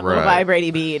up there, one little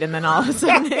vibrating bead, and then all of a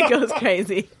sudden it goes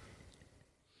crazy.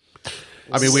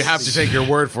 I mean, we have to take your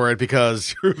word for it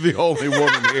because you're the only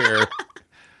woman here.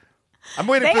 I'm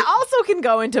waiting. They also can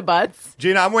go into butts.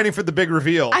 Gina, I'm waiting for the big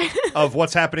reveal of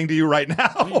what's happening to you right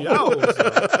now.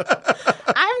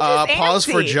 I'm just pause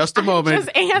antsy. for just a moment.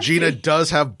 Gina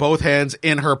does have both hands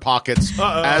in her pockets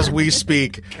as we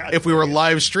speak. If we were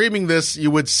live streaming this,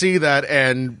 you would see that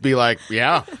and be like,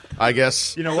 yeah, I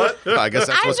guess. You know what? I guess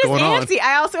that's what's going on. Antsy.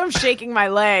 I also am shaking my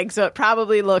leg, so it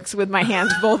probably looks with my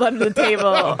hands both under the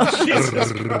table.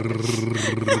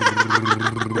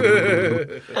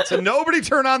 So nobody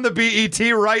turn on the BET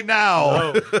right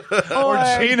now.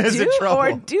 Or Gina's in trouble.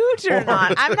 Or do turn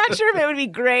on. I'm not sure if it would be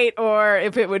great or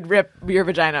if it would rip your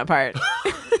vagina apart.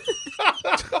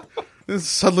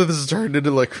 Suddenly this has turned into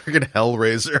like freaking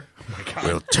Hellraiser.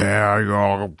 We'll tear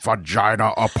your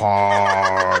vagina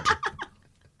apart.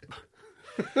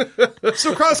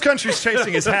 So cross country's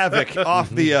chasing his Havoc off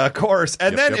the course,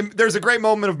 and then there's a great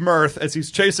moment of mirth as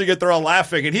he's chasing it. They're all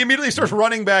laughing, and he immediately starts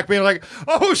running back, being like,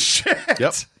 "Oh shit!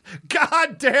 Yep.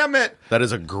 God damn it!" That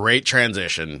is a great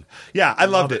transition. Yeah, I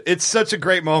loved it. It's such a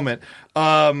great moment.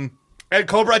 And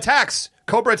Cobra attacks.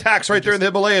 Cobra attacks right there in the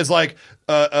Himalayas, like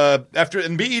after,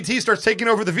 and BET starts taking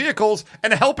over the vehicles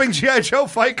and helping G.I. Joe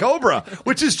fight Cobra,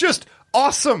 which is just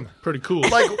awesome. Pretty cool.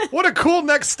 Like, what a cool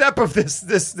next step of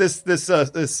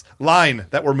this line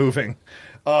that we're moving.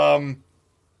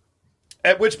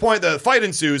 At which point the fight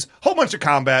ensues, whole bunch of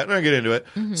combat. I'm gonna get into it.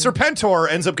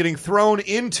 Serpentor ends up getting thrown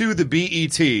into the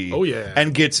BET. Oh yeah,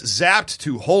 and gets zapped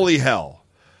to holy hell.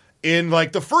 In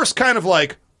like the first kind of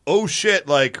like, oh shit,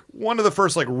 like one of the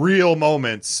first like real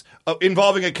moments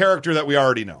involving a character that we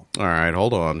already know. All right,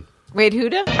 hold on. Wait,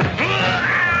 Huda?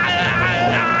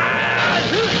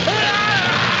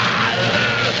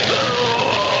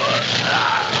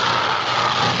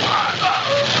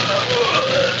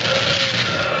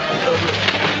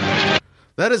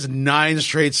 That is 9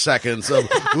 straight seconds of.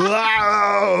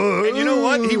 And you know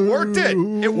what? He worked it.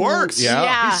 It works.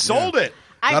 Yeah. He sold it.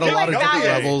 I Got a feel lot like of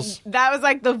that levels. that was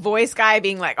like the voice guy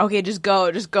being like, okay, just go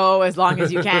as long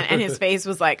as you can. And his face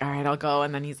was like, all right, I'll go.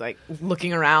 And then he's like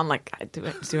looking around like, do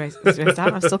I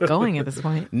stop? I'm still going at this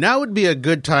point. Now would be a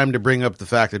good time to bring up the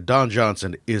fact that Don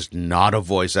Johnson is not a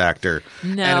voice actor. No.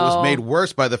 And it was made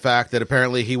worse by the fact that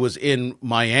apparently he was in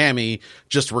Miami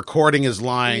just recording his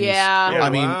lines. Yeah.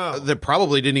 I mean, they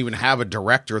probably didn't even have a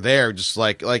director there. Just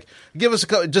like give us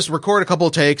just record a couple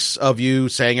of takes of you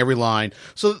saying every line.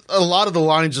 So a lot of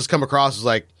the lines just come across as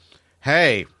like,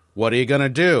 hey, what are you going to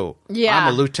do? Yeah.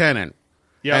 I'm a lieutenant.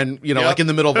 Yep. And, like in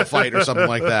the middle of a fight or something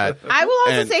like that. I will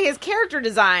also And- say his character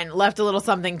design left a little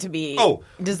something to be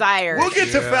desired. We'll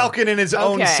get to Falcon in his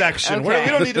own section. Okay. We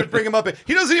don't need to bring him up.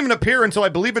 He doesn't even appear until I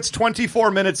believe it's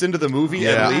 24 minutes into the movie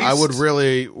at least. I would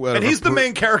really... And he's the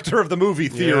main character of the movie,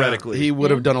 theoretically. He would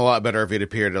have done a lot better if he'd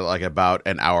appeared at like about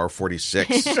an hour 46.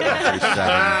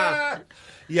 47.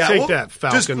 Yeah, Take that,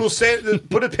 Falcon. We'll say,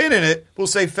 put a pin in it. We'll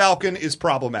say Falcon is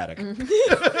problematic.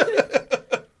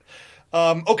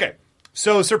 Okay,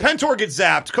 so Serpentor gets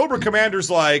zapped. Cobra Commander's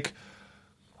like,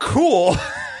 cool,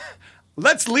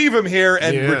 let's leave him here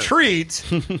and retreat.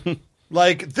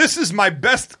 Like, this is my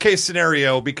best case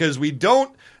scenario because we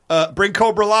don't bring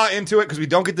Cobra La into it because we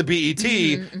don't get the BET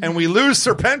and we lose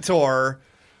Serpentor.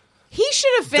 He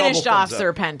should have finished Double off thumbs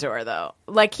up. Serpentor, though.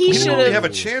 Like, he He should didn't really have.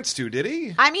 have a chance to, did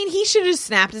he? I mean, he should have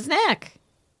snapped his neck.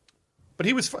 But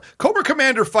he was Cobra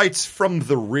Commander fights from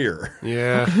the rear.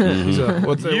 Yeah. So,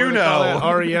 what's that, You what do they call know. that?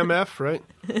 REMF, right?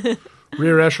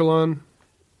 Rear echelon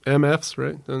MFs,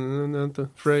 right? The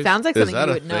phrase. Sounds like Is something that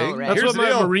you a would know, thing? right? That's Here's what the my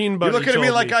deal. Marine buddy You're looking at me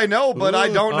told like I know, but I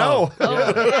don't know. Oh,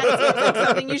 that seems like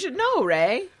something you should know,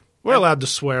 Ray. We're allowed to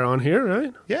swear on here,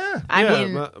 right? Yeah. I yeah,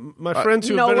 mean, my friends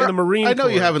who no, have been in we're- the Marine I know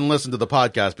you Corps. haven't listened to the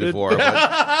podcast before,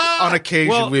 but on occasion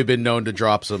Well, we've been known to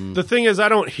drop some... The thing is, I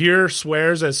don't hear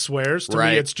swears as swears. To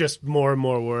Right. me, it's just more and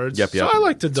more words. Yep. So I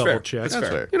like to double fair. check. That's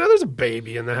fair. There's a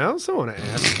baby in the house. I want to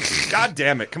ask. God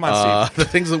damn it. Come on, Steve. the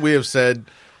things that we have said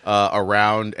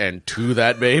around and to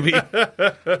that baby.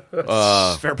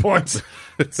 Fair points.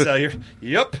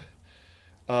 Yep.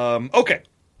 Okay.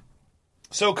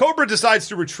 So Cobra decides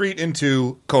to retreat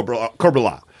into Cobra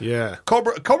La. Yeah.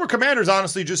 Cobra Commander's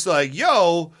honestly just like,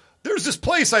 yo, there's this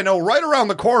place I know right around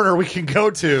the corner we can go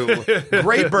to.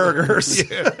 Great burgers.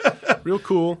 Real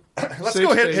cool. Let's Safe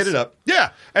go hit space. it up. Yeah.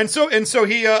 And so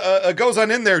he goes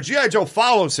on in there. G.I. Joe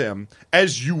follows him,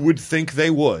 as you would think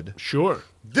they would. Sure.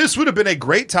 This would have been a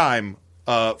great time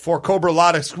for Cobra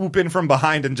La to swoop in from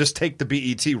behind and just take the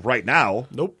BET right now.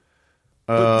 Nope.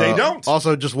 But they don't.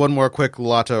 Also, just one more quick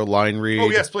Lotto line read. Oh,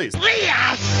 yes, please. We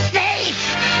are safe!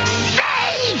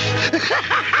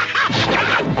 Safe!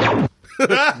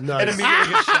 And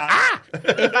immediately get shot.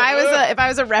 if I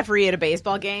was a referee at a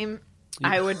baseball game,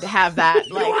 I would have that.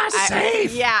 Like,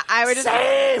 safe. Yeah, I would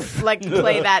just like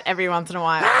play that every once in a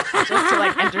while, just to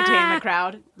like entertain the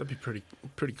crowd. That'd be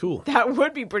pretty cool. That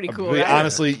would be pretty cool. Right?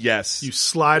 Honestly, yes. You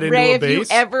slide into Ray, a if you base.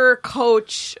 ever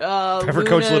coach, coach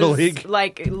Luna's, Little League?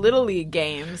 like Little League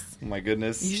games, Oh, my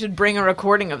goodness. you should bring a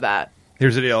recording of that.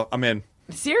 Here's the deal. I'm in.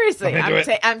 Seriously, I'm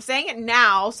into it. I'm saying it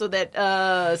now so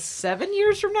that 7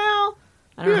 years from now,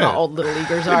 I don't know Yeah. how old Little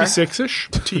Leaguers Maybe are. 6-ish.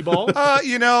 T-ball.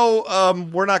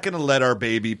 We're not going to let our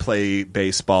baby play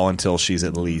baseball until she's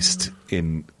at least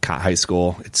in high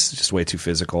school. It's just way too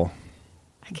physical.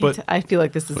 I feel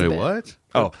like this is Wait, a bit. what?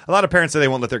 Oh, a lot of parents say they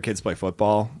won't let their kids play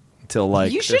football until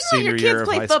like You their shouldn't let senior your year kids of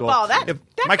play high football. school. That If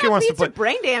my kid kind wants to leads play. to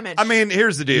brain damage. I mean,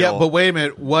 here's the deal. Yeah, but wait a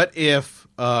minute. What if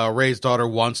Ray's daughter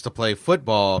wants to play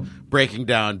football, breaking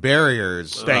down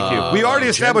barriers? Thank you. We already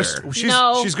established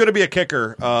gender? she's going to be a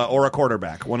kicker or a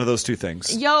quarterback. One of those two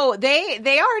things. Yo,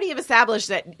 they already have established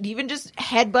that even just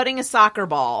headbutting a soccer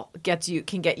ball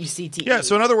can get you CTE. Yeah,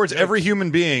 so in other words, every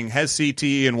human being has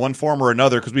CTE in one form or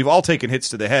another because we've all taken hits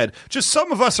to the head. Just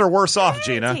some of us are worse off,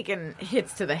 Gina. taking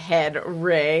hits to the head,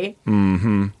 Ray.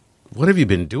 What have you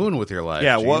been doing with your life?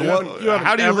 Yeah, Gina?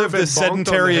 how do you ever live been this bonked on the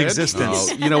sedentary head? existence?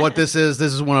 No, you know what this is?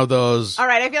 This is one of those. All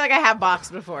right, I feel like I have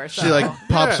boxed before. So. She like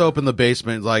pops open the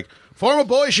basement, like form a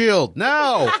boy shield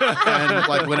now, and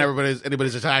like when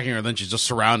anybody's attacking her, then she's just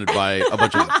surrounded by a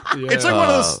bunch of. It's like one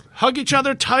of those. Hug each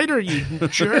other tighter, you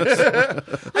jerks.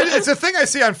 It's a thing I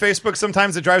see on Facebook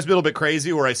sometimes that drives me a little bit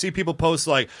crazy where I see people post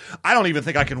like, I don't even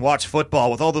think I can watch football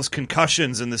with all those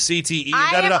concussions and the CTE.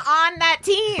 I am da-da-da." on that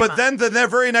team. But then the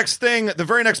very next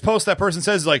post that person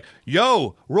says is like,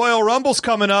 yo, Royal Rumble's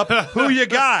coming up. Who you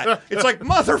got? It's like,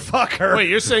 motherfucker. Wait,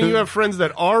 you're saying you have friends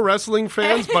that are wrestling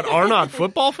fans but are not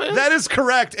football fans? That is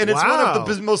correct. And it's one of Wow.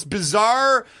 the most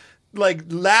bizarre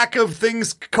lack of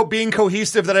things being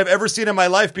cohesive that I've ever seen in my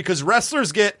life because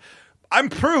wrestlers I'm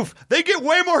proof, they get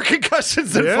way more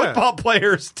concussions than Yeah. football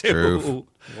players do. Proof.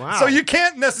 Wow. So you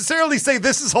can't necessarily say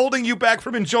this is holding you back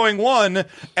from enjoying one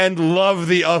and love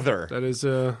the other. That is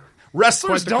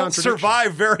Wrestlers quite the don't contradiction.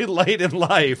 survive very late in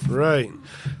life. right.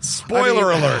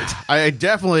 Spoiler alert. I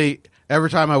definitely every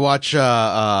time I watch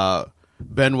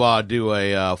Benoit do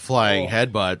a flying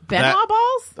headbutt. Benoit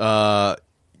balls?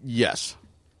 Yes,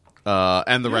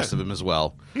 and the rest of him as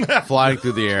well, flying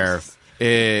through the air.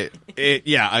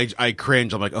 I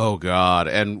cringe. I'm like, oh god.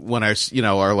 And when I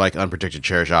are like unprotected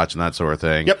chair shots and that sort of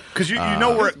thing. Yep, because you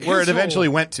know where it eventually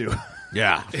went to.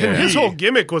 Yeah. And his whole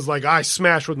gimmick was like, I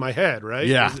smash with my head, right?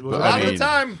 Yeah. Was A it- lot of the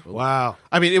time. Wow.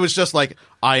 I mean, it was just like,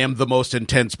 I am the most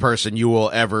intense person you will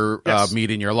ever Yes.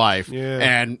 meet in your life. Yeah.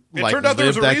 And It like, turned out there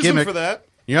was a lived that reason gimmick. for that.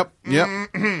 Yep.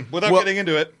 Without Well, getting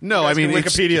into it. no, You guys I mean, can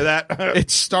it's- Wikipedia that.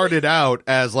 It started out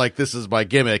as like, this is my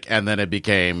gimmick, and then it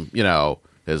became,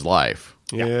 his life.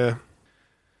 Yeah.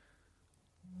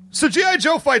 So G.I.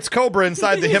 Joe fights Cobra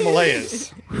inside the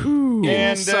Himalayas. And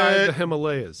Inside the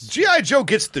Himalayas. G.I. Joe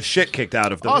gets the shit kicked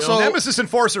out of them. Also- Nemesis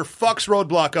Enforcer fucks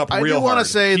Roadblock up I real do want hard.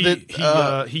 to say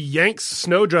that He yanks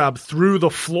Snowjob through the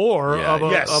floor Yeah,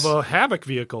 of yes. a Havoc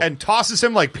vehicle. and tosses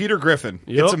him like Peter Griffin.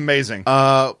 Yep. It's amazing.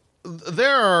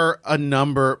 there are a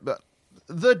number.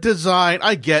 The design,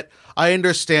 I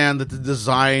understand that the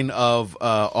design of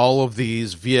all of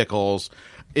these vehicles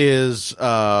is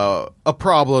a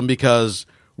problem because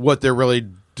what they're really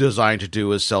designed to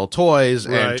do is sell toys,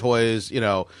 Right. and toys,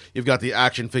 you've got the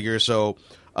action figures, so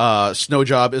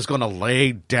Snowjob is going to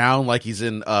lay down like he's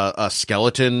in a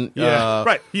skeleton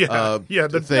right.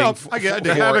 The thing. No, I get it. The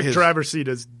For Havoc his- driver's seat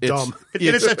is dumb.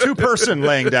 It's a two-person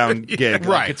laying down gig.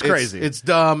 Like, it's crazy. It's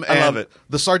dumb. I and love it.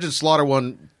 The Sergeant Slaughter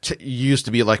one used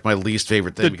to be like my least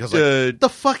favorite thing because like, the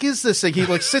fuck is this thing? He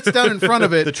like sits down in front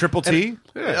of it. The Triple T?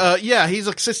 He's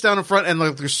like sits down in front and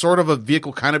like there's sort of a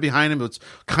vehicle kind of behind him. It's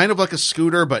kind of like a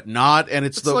scooter, but not. And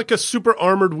it's Like a super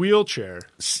armored wheelchair.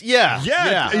 yeah.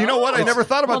 Yeah. You know what? I never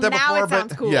thought about Well, that now before. it sounds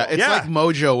But cool. Yeah, it's Yeah. like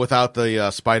Mojo without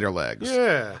the spider legs.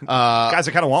 Yeah. guys,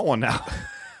 I kind of want one now.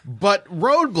 But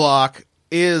Roadblock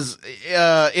is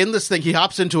in this thing. He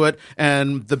hops into it,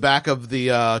 and the back of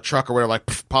the truck or whatever like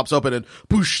pops open, and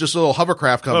poosh, this little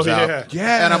hovercraft comes Oh, out. yeah.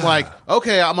 Yeah. And I'm like,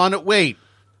 okay, I'm on it. Wait,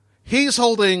 he's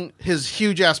holding his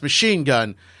huge ass machine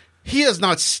gun. He is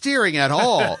not steering at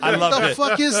all. I love the it.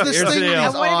 fuck is this Here's thing the he's deal.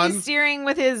 And what if on? he's steering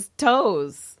with his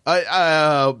toes?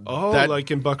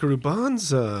 Like in Buckaroo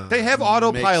Banzai. They have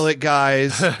autopilot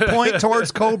guys point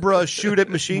towards Cobra, shoot at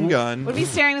machine gun. What if he's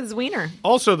steering with his wiener?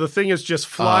 Also, the thing is just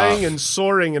flying and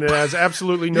soaring, and it has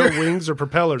absolutely no wings or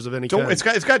propellers of any kind. It's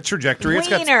got trajectory. It's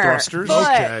got Wiener, thrusters. foot,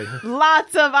 Okay.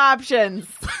 lots of options.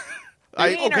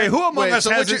 Okay, who among us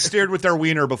hasn't steered with their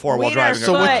wiener before while Wiener, driving?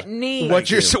 foot, a car? knee. What's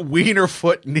your wiener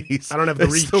foot knees? I don't have the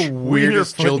It's reach. the weirdest Wiener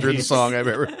foot children's knees. song I've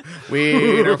ever.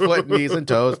 Wiener foot knees and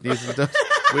toes, knees and toes.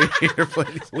 Wiener foot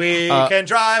knees. We can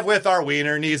drive with our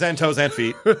wiener, knees, and toes and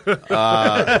feet.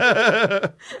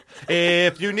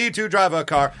 If you need to drive a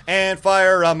car and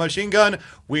fire a machine gun,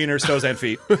 wieners, toes, and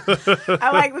feet.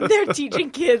 I like that they're teaching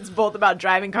kids both about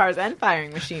driving cars and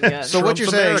firing machine guns. So what you're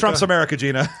saying Trump's America,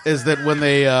 Gina. is that when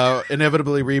they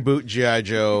inevitably reboot G.I.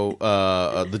 Joe,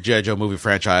 the G.I. Joe movie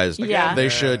franchise, Yeah. they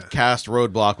should cast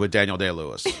Roadblock with Daniel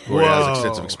Day-Lewis, who has Whoa.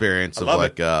 extensive experience of love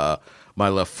like My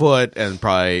Left Foot and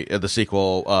probably the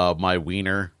sequel, My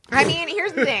Wiener. I mean,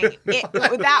 here's the thing.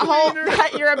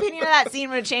 Your opinion of that scene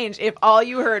would change if all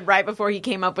you heard right before he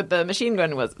came up with the machine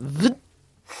gun was "Vzz."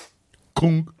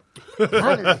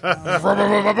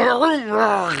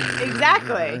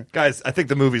 Exactly. Guys, I think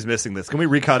the movie's missing this. Can we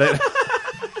recut it?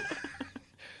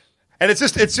 And it's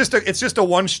just a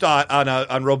one shot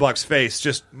on Roebuck's face.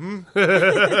 Just But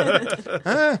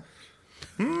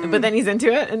then he's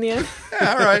into it in the end.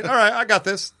 yeah, all right, I got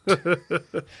this.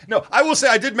 No, I will say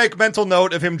I did make mental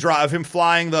note of him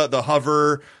flying the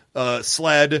hover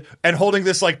sled and holding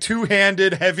this like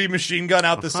two-handed heavy machine gun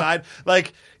out the side.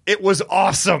 Like it was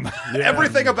awesome.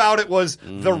 Everything about it was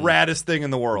the raddest thing in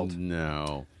the world.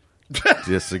 No.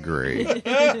 Disagree.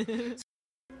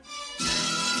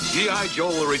 G.I. Joe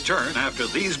will return after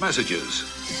these messages.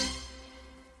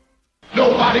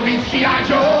 Nobody beats G.I.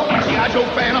 Joe. G.I. Joe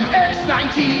Phantom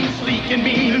X-19. Sleek and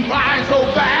mean and flying so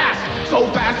fast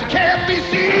it can't be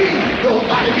seen.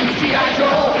 Nobody beats G.I.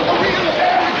 Joe, a real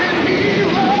American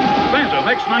hero. Phantom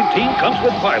X-19 comes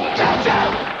with pilots. Chow, chow.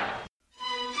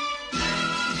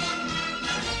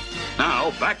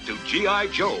 Now back to G.I.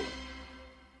 Joe.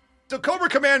 So Cobra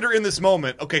Commander in this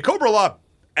moment, okay, Cobra Law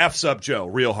F's up Joe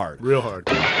real hard. Real hard.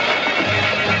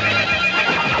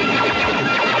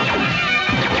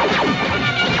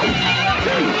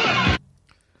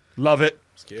 Love it.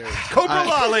 Scary. Cobra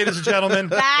Law, ladies and gentlemen.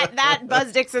 That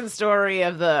Buzz Dixon story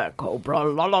of the Cobra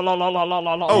la la la la la la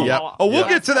la la. Oh, Yep. oh, we'll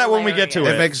get to that when we get to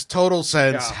It it. makes total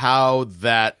sense how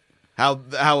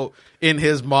in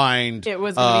his mind It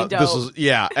was gonna be this dope.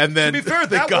 was and then To be fair,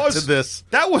 they that got was to this.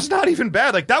 That was not even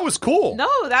bad. Like that was cool. No,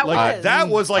 that Like was. that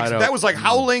was like I don't- that was like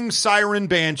howling siren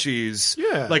banshees.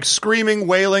 Yeah. Like screaming,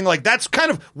 wailing. Like that's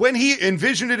kind of when he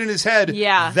envisioned it in his head.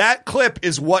 Yeah. That clip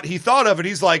is what he thought of, and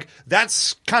he's like,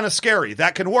 that's kind of scary.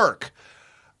 That can work.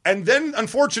 And then,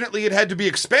 unfortunately, it had to be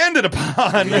expanded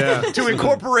upon to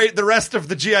incorporate the rest of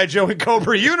the G.I. Joe and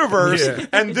Cobra universe. Yeah.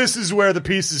 And this is where the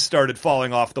pieces started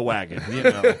falling off the wagon, you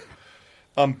know.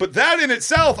 But that in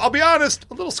itself, I'll be honest,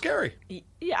 a little scary.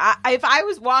 Yeah, if I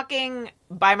was walking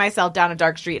by myself down a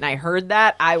dark street and I heard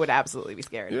that, I would absolutely be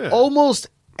scared. Yeah. Almost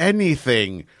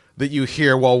anything that you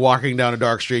hear while walking down a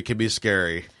dark street can be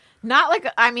scary. Not like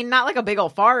a big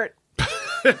old fart.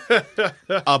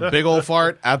 A big old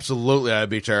fart? Absolutely, I'd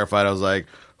be terrified. I was like,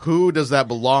 who does that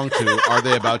belong to? Are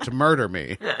they about to murder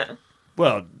me?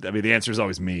 Well, I mean, the answer is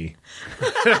always me.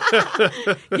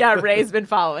 Yeah, Ray's been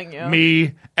following you.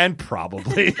 Me and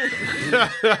probably.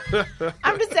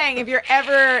 I'm just saying, if you're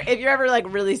ever like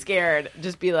really scared,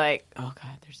 just be like, oh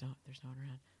God, there's no one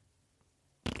around.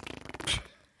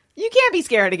 You can't be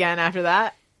scared again after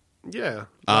that. Yeah.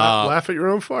 Laugh at your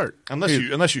own fart.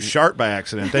 Unless you shart by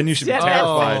accident, then you should be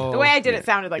terrified. The way I did it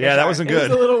sounded like a that shark. wasn't It good.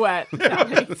 was a little wet.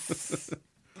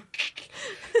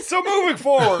 So moving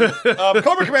forward,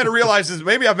 Cobra Commander realizes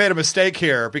maybe I've made a mistake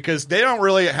here because they aren't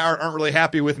really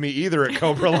happy with me either at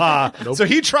Cobra La. Nope. So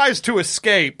he tries to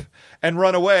escape and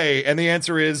run away, and the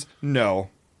answer is no.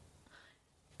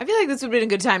 I feel like this would have been a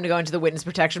good time to go into the witness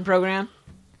protection program.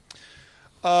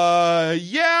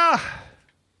 Yeah.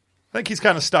 I think he's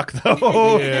kind of stuck,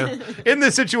 though. Yeah. In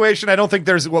this situation, I don't think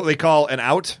there's what they call an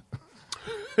out.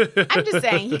 I'm just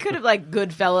saying, he could have like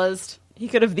Goodfellas. He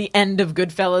could have the end of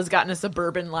Goodfellas gotten a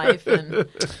suburban life. And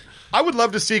I would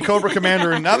love to see Cobra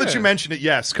Commander, and now that you mention it,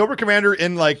 yes, Cobra Commander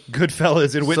in like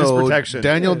Goodfellas in witness protection.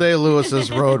 Daniel Day-Lewis's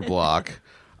Roadblock.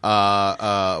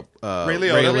 Ray Ray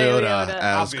Liotta. Liotta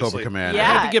as Obviously. Cobra Commander. Yeah.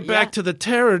 I had to get back to the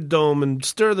Terror Dome and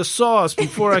stir the sauce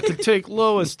before I could take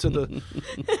Lois to the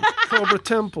Cobra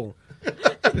Temple.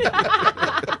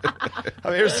 I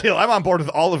mean, here's the deal. I'm on board with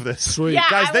all of this. Sweet. Yeah,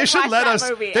 Guys, I they would should watch let that us.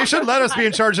 movie. They should let us be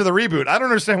in charge of the reboot. I don't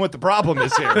understand what the problem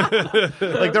is here.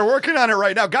 Like they're working on it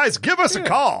right now. Guys, give us a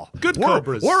call. Good we're,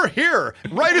 Cobras. We're here,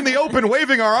 right in the open,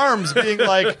 waving our arms, being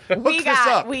like, "Hook this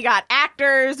up." we got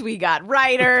actors, we got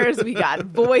writers, we got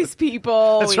voice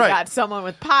people, That's we right. got someone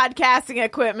with podcasting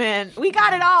equipment. We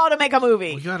got it all to make a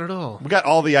movie. We got it all. We got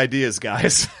all the ideas,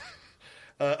 guys.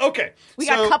 Okay, We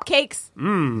got cupcakes.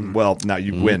 Well, now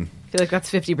you win. I feel like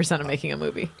that's 50% of making a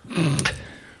movie.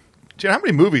 Jen, how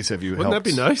many movies have you? Wouldn't that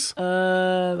be nice?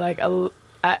 I've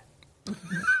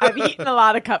eaten a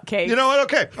lot of cupcakes. You know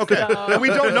what? Okay. And we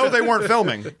don't know they weren't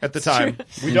filming at the time.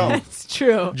 We don't. It's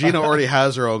true. Gina already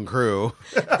has her own crew.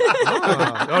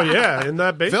 Oh, yeah. In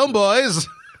that basement. Film boys.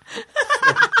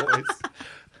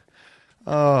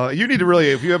 You need to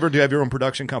really, if you ever do have your own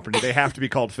production company, they have to be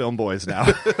called Film Boys now.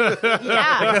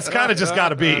 Yeah. That's kind of just got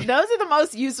to be. Those are the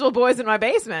most useful boys in my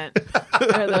basement.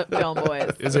 They're the film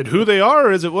boys. Is it who they are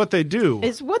or is it what they do?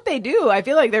 It's what they do. I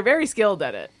feel like they're very skilled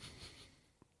at it.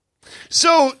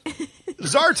 So,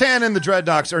 Zartan and the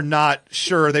Dreadnoks are not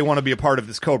sure they want to be a part of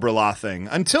this Cobra La thing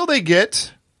until they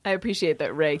get... I appreciate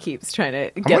that Ray keeps trying to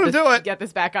get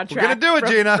this back on track. We're gonna do it,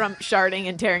 Gina. From sharding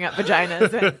and tearing up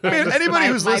vaginas. And anybody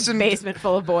who's my listened- basement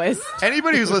full of boys.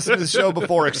 Anybody who's listened to the show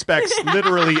before expects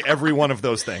literally every one of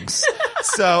those things.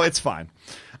 So, it's fine.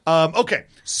 Okay,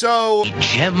 so...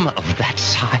 Gem of that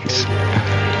size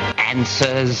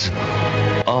answers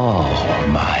all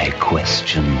my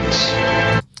questions.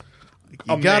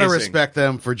 You gotta Amazing. respect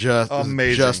them for just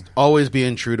always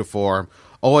being true to form,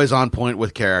 always on point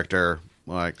with character.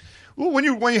 Like, well, when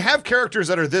you have characters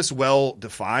that are this well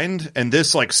defined and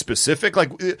this like specific,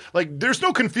 like there's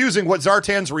no confusing what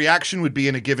Zartan's reaction would be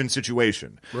in a given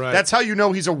situation. Right. That's how you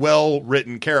know he's a well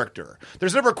written character.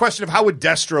 There's never a question of how would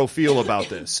Destro feel about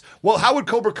this. Well, how would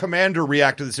Cobra Commander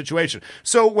react to the situation?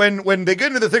 So when they get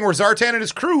into the thing where Zartan and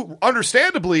his crew,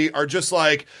 understandably, are just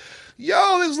like,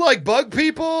 yo, this is like bug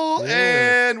people,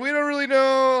 and we don't really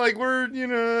know, like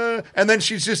and then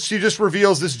she just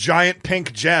reveals this giant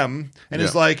pink gem, and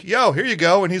is like, yo, here you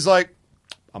go, and he's like,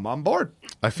 I'm on board.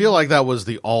 I feel like that was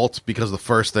the alt because the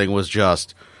first thing was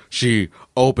just she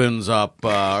opens up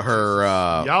her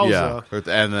Yowza.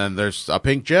 and then there's a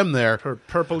pink gem there. Her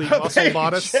purpley muscle pink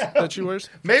bodice gem. that she wears.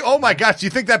 Oh my gosh, do you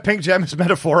think that pink gem is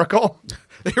metaphorical?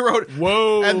 They wrote,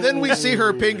 whoa. And then we see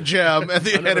her pink gem, and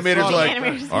the animator's like,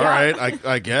 animator's all right,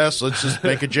 I guess, let's just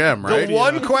make a gem, right? The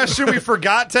one question we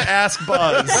forgot to ask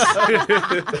Buzz.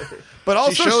 But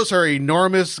also she shows her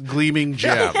enormous gleaming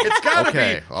gem. It's got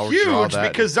to I'll be draw huge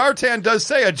that. because Zartan does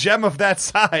say a gem of that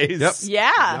size. Yep.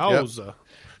 Yeah. Yowza.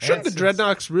 Shouldn't the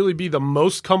Dreadnoks really be the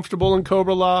most comfortable in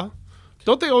Cobra La?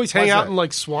 Don't they always hang Why's out that? in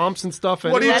like swamps and stuff?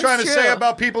 What are you anyway? trying to That's say true.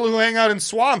 about people who hang out in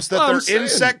swamps? That I'm they're saying.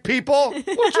 insect people?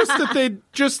 Well,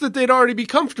 just that they'd already be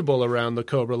comfortable around the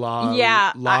Cobra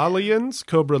Yeah, Lalians,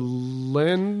 Cobra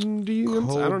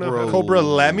Lendians. I don't know. Cobra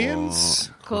Lemians?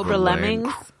 Cobra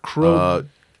Lemmings.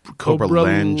 Cobra Lush?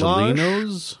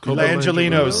 Langelinos? Cobra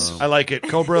Langelinos. I like it.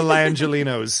 Cobra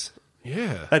Langelinos.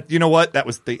 Yeah, You know what? That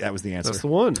was the answer. that's the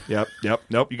one. Yep.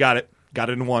 Nope. You got it. Got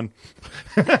it in one.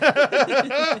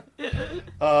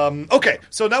 Okay,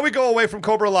 so now we go away from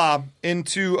Cobra La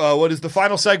into what is the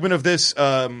final segment of this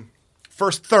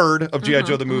first third of G.I.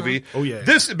 Joe the movie. Oh, yeah.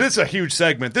 This is a huge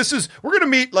segment. We're going to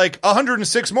meet like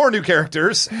 106 more new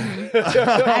characters.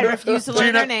 I refuse to learn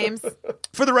Gina- their names.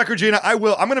 For the record, Gina, I'm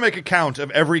going to make a count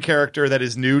of every character that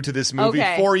is new to this movie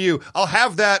Okay. for you. I'll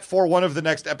have that for one of the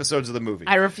next episodes of the movie.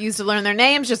 I refuse to learn their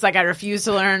names, just like I refuse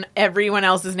to learn everyone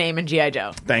else's name in G.I.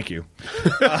 Joe. Thank you.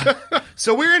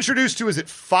 So we're introduced to, is it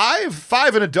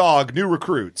five and a dog, new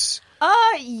recruits?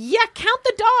 Yeah, count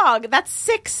the dog. That's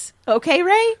 6. Okay,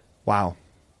 Ray? Wow.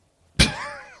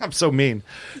 I'm so mean.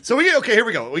 So here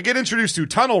we go. We get introduced to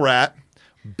Tunnel Rat,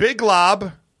 Big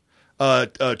Lob,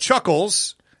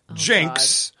 Chuckles,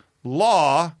 Jinx,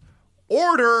 Law,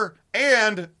 Order,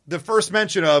 and the first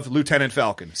mention of Lieutenant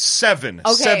Falcon. 7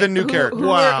 new characters.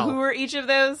 Who were each of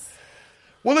those?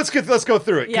 Well, let's go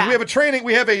through it. 'Cause Yeah. we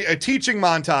have a teaching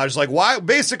montage. Like, why?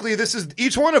 Basically, this is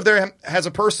each one of them has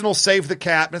a personal save the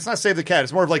cat. And it's not save the cat.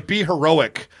 It's more of like be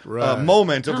heroic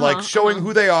moment of like showing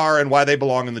who they are and why they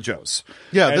belong in the Joes.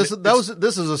 Yeah, And this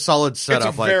is a solid setup.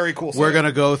 It's a very cool We're setup. going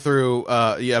to go through.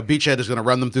 Beachhead is going to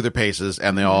run them through their paces,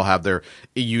 and they all have their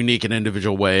unique and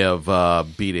individual way of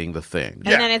beating the thing.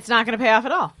 And then it's not going to pay off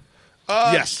at all.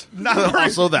 Yes, Not very,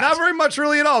 also that. not very much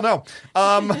really at all. No,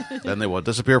 Then they will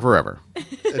disappear forever.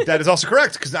 that is also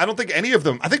correct because I don't think any of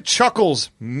them. I think Chuckles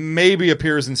maybe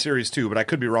appears in series 2, but I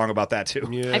could be wrong about that too.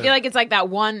 Yeah. I feel like it's like that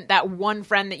one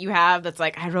friend that you have that's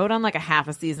like, I wrote on like a half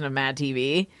a season of Mad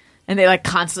TV. And they like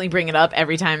constantly bring it up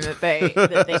every time that they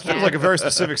can. Sounds like a very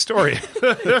specific story.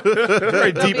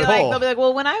 Very deep They'll hole. be like,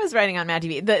 well, when I was writing on Mad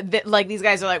TV, like these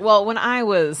guys are like, well, when I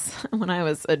was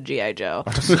a G.I. Joe.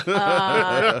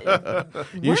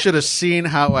 You should have seen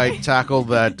how I tackled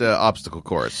that obstacle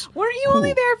course. Weren't you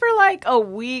only there for like a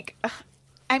week?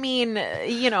 I mean,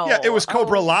 Yeah, it was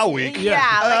Cobra La week.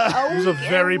 Yeah, like It was a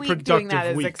very week doing productive that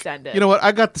is week. extended. You know what?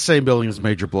 I got the same building as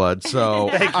Major Blood, so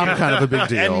I'm kind of a big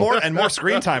deal. and more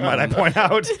screen time, might I point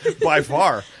out, by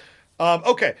far.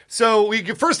 Okay, so we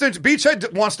get first.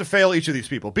 Beachhead wants to fail each of these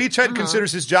people. Beachhead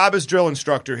considers his job as drill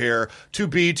instructor here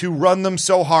to run them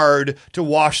so hard to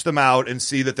wash them out and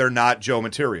see that they're not Joe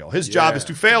material. His job is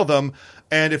to fail them,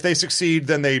 and if they succeed,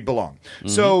 then they belong.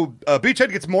 So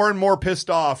Beachhead gets more and more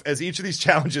pissed off as each of these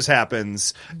challenges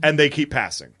happens, and they keep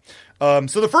passing.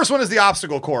 So the first one is the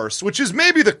obstacle course, which is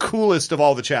maybe the coolest of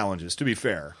all the challenges, to be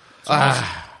fair.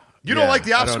 You don't like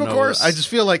the obstacle course? I just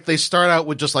feel like they start out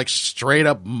with just like straight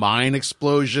up mine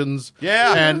explosions.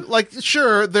 Yeah. And like,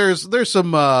 sure, there's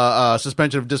some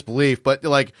suspension of disbelief, but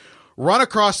like run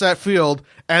across that field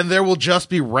and there will just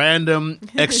be random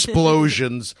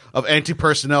explosions of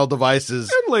anti-personnel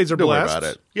devices. And laser Don't worry blasts.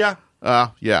 about it. Yeah.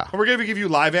 Yeah. And we're going to give you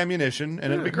live ammunition,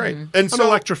 and it'll be great. And An so,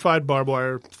 electrified barbed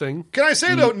wire thing. can I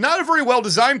say, though, not a very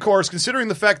well-designed course, considering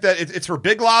the fact that it's for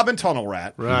Big Lob and Tunnel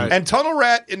Rat. Right. And Tunnel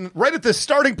Rat, right at the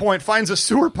starting point, finds a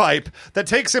sewer pipe that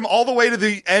takes him all the way to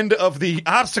the end of the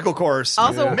obstacle course.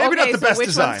 Also, Maybe not the so best which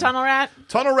design. one's Tunnel Rat?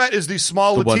 Tunnel Rat is the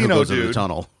small The one who Latino goes into the dude.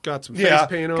 tunnel. Got some Yeah.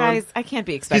 face paint on. Guys, I can't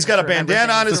be expected. He's got a to remember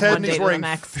bandana on things his from head, one and day he's to the wearing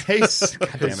next. face. God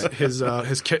damn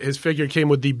it. His figure came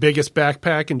with the biggest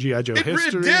backpack in G.I. Joe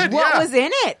history. did. What Yeah. was in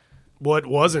it? What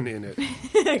wasn't in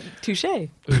it? Touche. So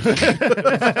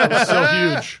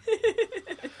huge.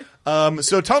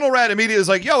 So Tunnel Rat immediately is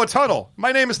like, yo, a tunnel.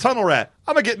 My name is Tunnel Rat.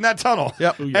 I'm going to get in that tunnel.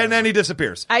 Yep. And then he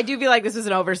disappears. I do feel like this was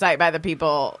an oversight by the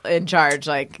people in charge.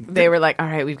 Like they were like, all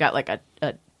right, we've got like a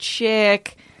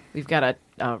chick, we've got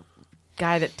a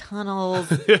guy that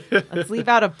tunnels. Let's leave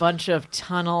out a bunch of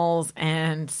tunnels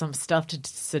and some stuff to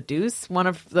seduce one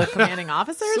of the commanding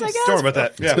officers, I guess. Don't worry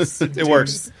about that. Yeah, it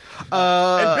works.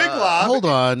 And Big Lob. Hold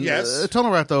on. Yes.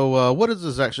 Tunnel Rat, though, what is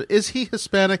this actually? Is he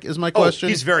Hispanic, is my question?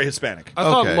 He's very Hispanic. I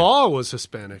thought Okay. Law was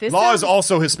Hispanic. This Law is sounds-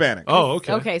 also Hispanic. Oh,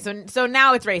 okay. Okay, so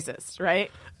now it's racist,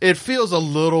 right? It feels a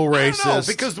little I racist. don't know,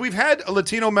 because we've had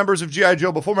Latino members of G.I.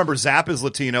 Joe before. Remember, Zap is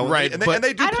Latino. Right, And they, but- and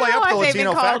they do I don't play know up the if they've been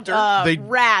Latino called factor. They-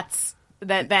 rats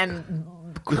that then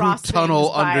cross tunnel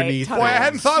things by underneath tunnels. Boy, I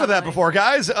hadn't thought of that before,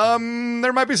 guys.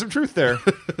 There might be some truth there.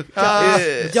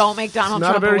 Don't make Donald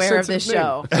not a Trump very aware of this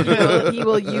show. sensitive He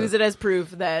will use it as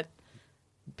proof that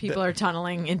people are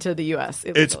tunneling into the U.S.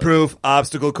 It's proof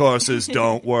obstacle courses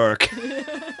don't work.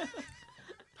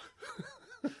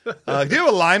 Do you have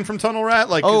a line from Tunnel Rat?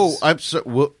 Like, I'm so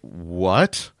what?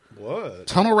 What?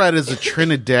 Tunnel Rat is a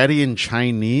Trinidadian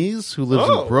Chinese who lives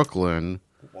in Brooklyn.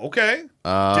 Okay. Did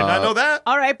not know that.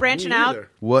 All right, branching out.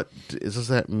 What does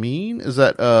that mean? Is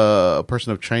that a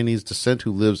person of Chinese descent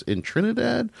who lives in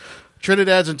Trinidad?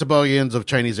 Trinidad's and Tobagoans of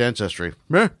Chinese ancestry.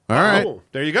 All right.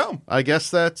 There you go. I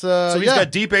guess that's... so he's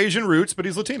got deep Asian roots, but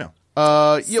he's Latino.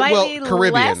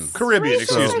 Caribbean. Caribbean,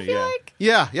 excuse me.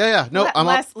 Yeah. No, I'm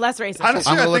less racist. I'm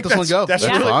going to let this one go. That's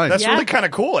fine. That's really kind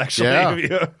of cool, actually.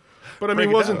 Yeah. But I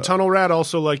mean, wasn't Tunnel Rat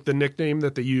also like the nickname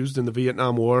that they used in the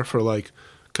Vietnam War for like,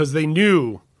 because they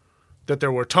knew that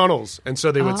there were tunnels, and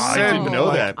so they would send. I didn't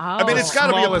know that. I mean, it's got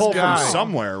to be a pull from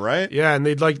somewhere, right? Yeah, and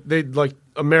they'd like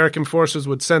American forces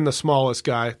would send the smallest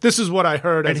guy. This is what I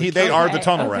heard. And they are the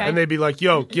Tunnel Rat, and they'd be like,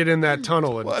 "Yo, get in that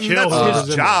tunnel and kill." That's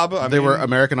his job. They were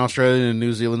American, Australian, and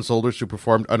New Zealand soldiers who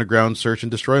performed underground search and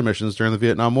destroy missions during the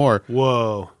Vietnam War.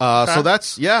 Whoa! So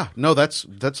that's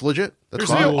legit. That's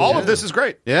fine. All of this is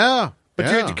great. Yeah.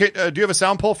 But do you have a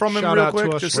sound pull from him Shout real out to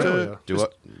quick? Australia. Do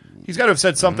it. He's got to have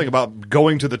said something about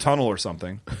going to the tunnel or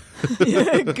something.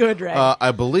 Good, right?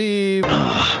 I believe. All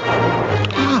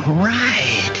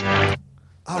right.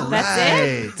 All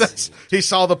That's right. He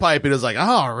saw the pipe and was like,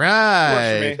 all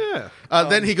right. Yeah.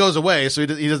 Then he goes away, so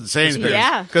he doesn't say anything.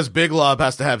 Yeah. Because Big Lob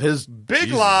has to have his Big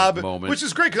Jesus Lob, moment. which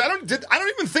is great because I don't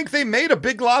even think they made a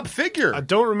Big Lob figure. I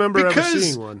don't remember ever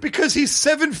seeing one. Because he's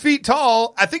 7 feet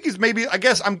tall. I think he's maybe. I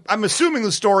guess I'm assuming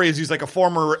the story is he's like a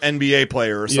former NBA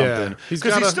player or something.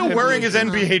 Because he's still wearing his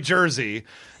NBA jersey.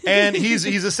 And he's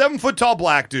a 7 foot tall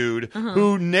black dude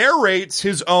who narrates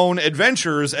his own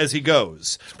adventures as he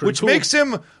goes, which makes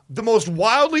him the most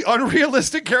wildly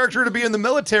unrealistic character to be in the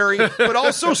military, but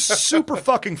also super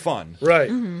fucking fun.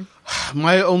 Right.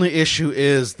 My only issue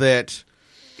is that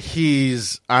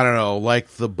he's, I don't know, like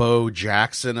the Bo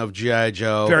Jackson of G.I.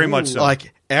 Joe. Very much so.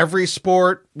 Like every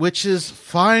sport, which is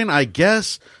fine, I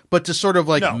guess. But to sort of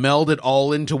like meld it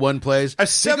all into one place, a he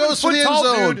 7 goes to foot the end tall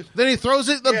zone, dude. then he throws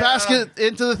it the basket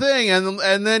into the thing,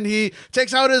 and then he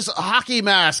takes out his hockey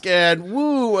mask and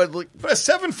woo. And But a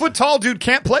 7 foot tall dude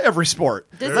can't play every sport.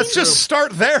 Let's just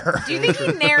start there. Do you think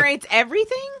he narrates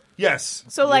everything? Yes.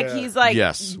 So he's like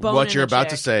yes, boning what you're a about chick.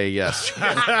 to say, yes.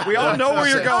 We all know where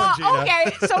you're going, Gina.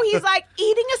 Okay, so he's like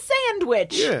eating a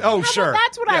sandwich. Yeah. Oh, How sure. about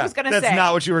that's what I was going to say. That's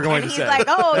not what you were going and to he's say. like,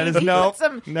 That is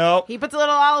he puts a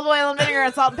little olive oil and vinegar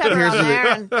and salt and pepper on there.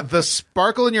 And The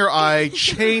sparkle in your eye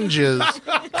changes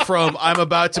from I'm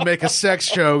about to make a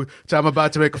sex joke to I'm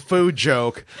about to make a food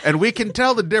joke, and we can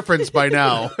tell the difference by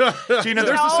now. Gina,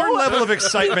 there's a certain level of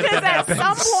excitement because that at happens.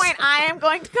 some point I am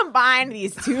going to combine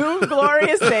these two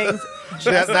glorious things.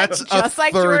 That's just a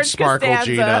like third George sparkle, Costanza.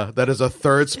 Gina. That is a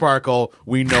third sparkle.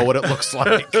 We know what it looks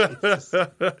like.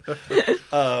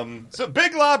 So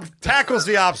Big Lob tackles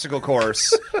the obstacle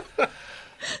course.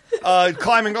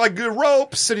 Climbing like the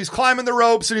ropes, and he's climbing the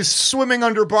ropes, and he's swimming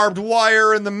under barbed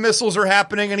wire, and the missiles are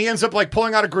happening, and he ends up like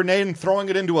pulling out a grenade and throwing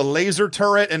it into a laser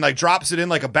turret, and like drops it in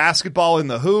like a basketball in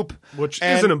the hoop, Which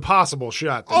and, is an impossible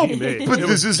shot that he made. but It this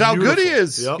was is how good he beautiful.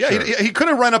 is. Yep. Yeah, he could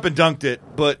have run up and dunked it,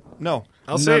 but no.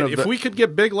 I'll say None it, of if the- we could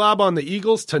get Big Lob on the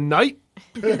Eagles tonight,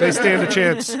 they stand a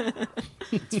chance.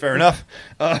 It's fair enough.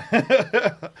 Oh,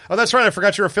 that's right. I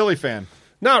forgot you're a Philly fan.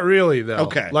 Not really, though.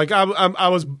 Okay. Like I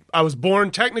was born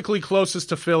technically closest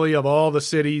to Philly of all the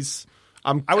cities.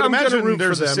 I would I'm gonna imagine root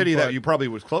there's for a them, city but- that you probably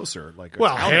was closer, like a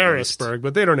Well, town at least. Harrisburg,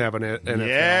 but they don't have an NFL team.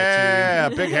 Yeah,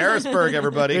 big Harrisburg,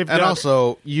 everybody. They've And got-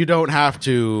 also, you don't have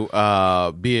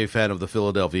to be a fan of the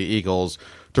Philadelphia Eagles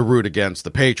to root against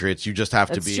the Patriots. You just have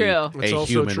to That's be true. That's a also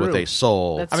human true. with a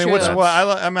soul. That's I mean, true. what's what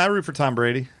I root for Tom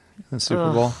Brady in the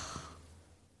Super Bowl.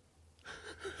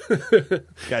 Guys, He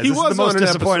this is was the most on an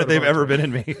disappointed episode they've of ever been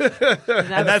in me.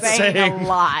 that's saying a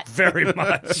lot. Very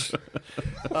much.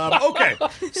 Okay,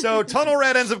 so Tunnel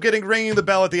Rat ends up ringing the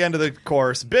bell at the end of the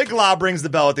course. Big Lob rings the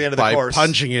bell at the end of the By course.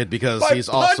 punching it because By he's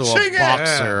also a punching it!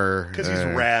 boxer. Because he's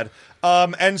rad.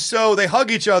 And so they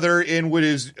hug each other in what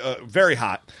is very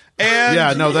hot. And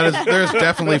Yeah, no, there's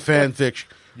definitely fanfic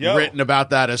Yo. written about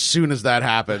that as soon as that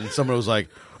happened. Someone was like,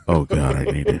 "Oh God, I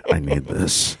need it. I need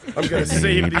this. I'm going to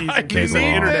save these in case the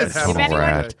need internet this.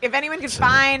 has If anyone can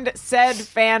find said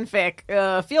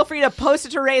fanfic, feel free to post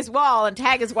it to Ray's wall and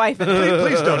tag his wife in it.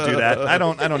 please don't do that. I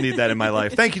don't need that in my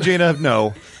life. Thank you, Gina.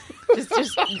 No.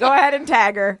 Just go ahead and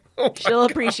tag her. She'll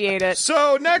appreciate it.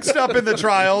 So next up in the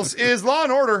trials is Law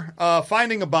and Order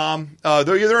finding a bomb.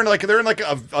 They're in like a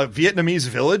Vietnamese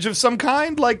village of some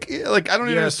kind. Like I don't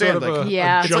even understand. Sort of like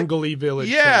Yeah. a jungly village.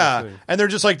 yeah, kind of thing. and they're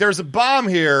just like, there's a bomb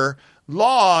here.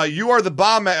 Law, you are the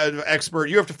bomb expert.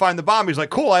 You have to find the bomb. He's like,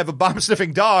 cool, I have a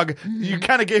bomb-sniffing dog. You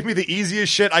kind of gave me the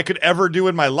easiest shit I could ever do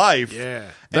in my life. Yeah.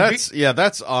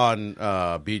 That's on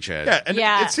Beachhead. Yeah, and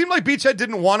it seemed like Beachhead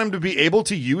didn't want him to be able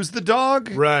to use the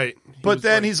dog. Right. But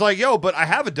then he's like, yo, but I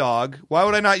have a dog. Why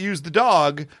would I not use the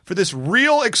dog for this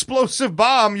real explosive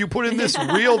bomb you put in this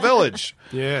real village?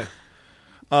 Yeah.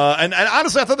 And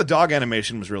honestly, I thought the dog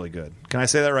animation was really good. Can I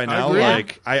say that right now?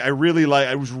 I really like.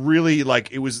 I was really like.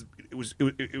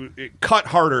 It cut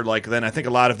harder than I think a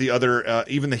lot of the other,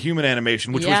 even the human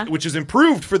animation, which is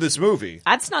improved for this movie.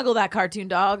 I'd snuggle that cartoon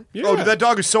dog. Yeah. Oh, dude, that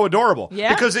dog is so adorable.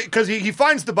 Yeah, because he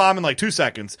finds the bomb in like 2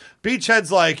 seconds.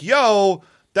 Beachhead's like, yo,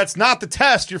 that's not the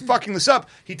test. You're fucking this up.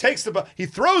 He takes he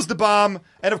throws the bomb,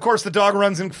 and of course the dog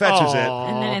runs and fetches it,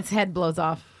 and then its head blows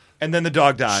off. And then the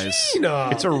dog dies. Gina.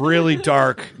 It's a really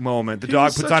dark moment. The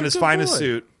dog puts on his finest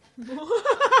suit,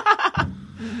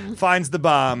 finds the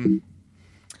bomb,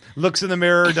 looks in the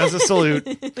mirror, does a salute,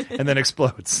 and then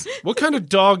explodes. What kind of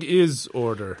dog is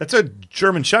Order? That's a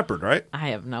German Shepherd, right? I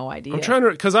have no idea. I'm trying to,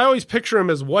 because I always picture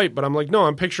him as white, but I'm like, no,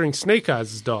 I'm picturing Snake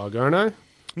Eyes' dog, aren't I?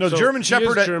 No, so German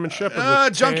Shepherd. German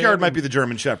Shepherd. Junkyard might be the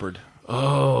German Shepherd.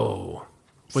 Oh.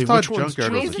 Wait, which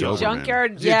Junkyard was Doberman?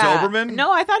 Junkyard, Is he a Doberman?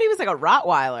 No, I thought he was like a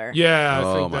Rottweiler. Yeah, I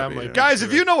think that might be. Guys,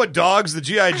 if you know what dogs the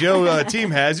G.I. Joe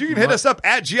team has, you can hit us up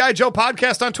at G.I. Joe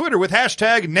Podcast on Twitter with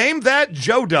hashtag Name That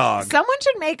Joe Dog. Someone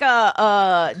should make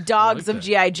a Dogs of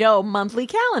G.I. Joe monthly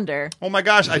calendar. Oh my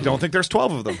gosh, I don't think there's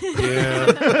 12 of them.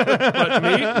 Yeah.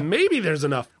 But maybe there's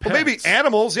enough pets. Well, maybe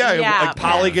animals, like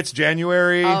Polly gets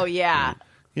January. Oh, yeah.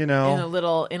 You know.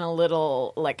 In a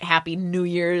little like Happy New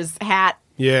Year's hat.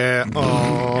 Yeah.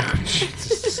 Oh.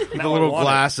 The little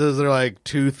glasses, they're like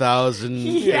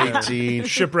 2018.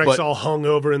 Shipwrecks all hung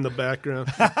over in the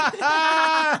background.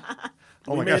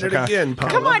 Oh my gosh, gosh, again, Paul.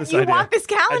 Come on, you want this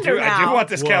calendar now. I do want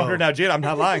this calendar now, Jade. I'm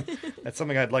not lying. That's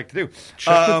something I'd like to do.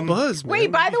 Check with Buzz, man.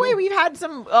 Wait, by the way, we've had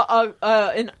some,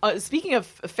 speaking of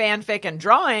fanfic and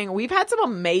drawing, we've had some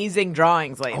amazing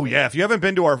drawings lately. Oh, yeah. If you haven't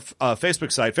been to our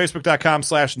Facebook site,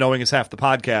 facebook.com/knowing is half the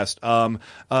podcast.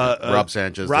 Rob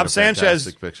Sanchez. Rob did a Sanchez.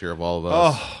 fantastic picture of all of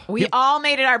us. We all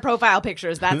made it our profile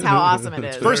pictures. That's how awesome it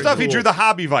is. First off, he drew the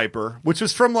Hobby Viper, which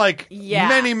was from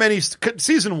many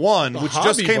season 1, which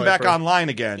just came back online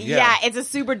again. Yeah, it's a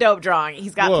super dope drawing.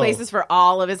 He's got places for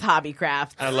all of his hobby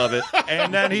crafts. I love it.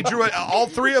 And then he drew all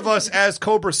three of us as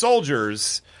Cobra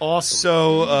soldiers. Awesome.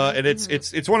 So, and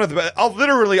it's one of the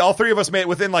literally all three of us made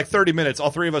within like 30 minutes.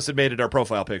 All three of us had made it our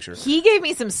profile picture. He gave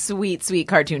me some sweet, sweet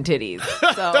cartoon titties,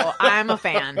 so I'm a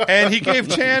fan. And he gave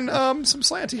Chan some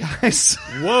slanty eyes.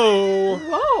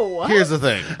 Whoa. Here's the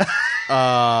thing.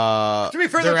 To be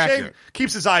fair, Chan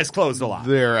keeps his eyes closed a lot.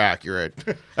 They're accurate.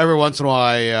 Every once in a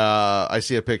while, I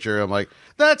see a picture. I'm like,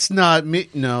 that's not me.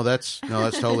 No, that's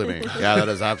totally me. Yeah, that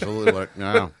is absolutely what.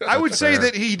 No, I would say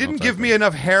that he didn't give me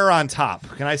enough hair on top.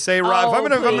 Can I say, Rob? I'm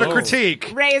going to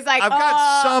critique. Ray's like, I've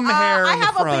got some hair. I in the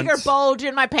have front. a bigger bulge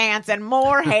in my pants and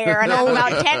more hair, and I'm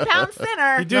about 10 pounds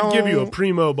thinner. He did give you a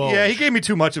primo bulge. Yeah, he gave me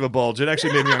too much of a bulge. It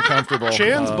actually made me uncomfortable.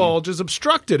 Chan's bulge is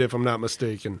obstructed, if I'm not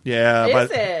mistaken.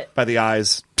 Yeah, by the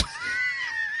eyes.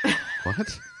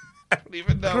 What? I don't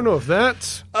even know. I don't know if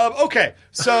that's... okay,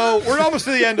 so we're almost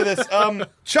to the end of this.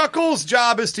 Chuckles'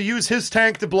 job is to use his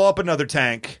tank to blow up another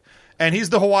tank, and he's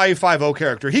the Hawaii Five-0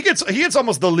 character. He gets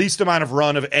almost the least amount of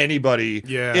run of anybody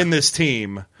in this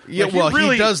team. Yeah,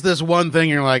 he does this one thing,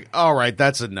 and you're like, all right,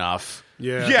 that's enough.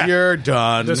 Yeah. You're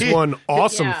done. This one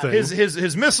awesome thing.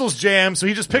 His missiles jam, so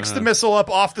he just picks the missile up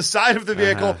off the side of the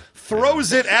vehicle,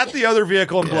 throws it at the other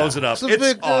vehicle, and blows it up. So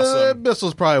it's awesome.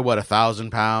 Missile's probably,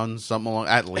 1,000 pounds, something along,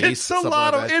 at least. It's a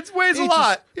lot of, it weighs a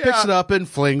lot. Picks it up and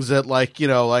flings it like a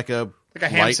ham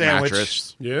light sandwich.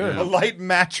 Mattress. Yeah. A light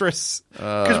mattress.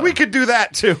 Because we could do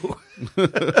that, too.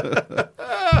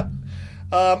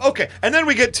 Okay, and then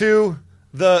we get to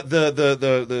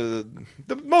the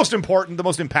most important, the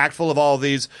most impactful of all of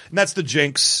these, and that's the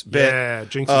Jinx bit. Yeah,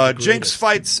 Jinx is the Jinx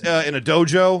fights in a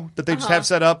dojo that they just have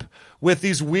set up with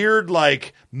these weird,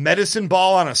 like, medicine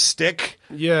ball on a stick.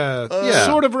 Yeah.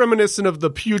 Sort of reminiscent of the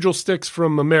pugil sticks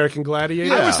from American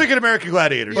Gladiator. I was thinking American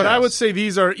Gladiators. But I would say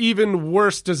these are even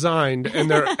worse designed, and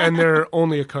they're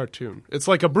only a cartoon. It's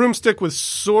like a broomstick with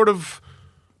sort of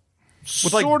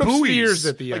buoys spheres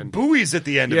at the end. Like buoys at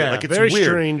the end of it. Like, it's very weird.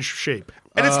 strange shape.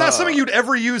 And it's not something you'd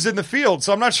ever use in the field,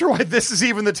 so I'm not sure why this is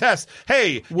even the test.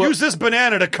 Hey, use this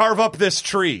banana to carve up this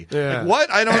tree. Yeah. Like,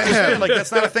 what? I don't understand. Like,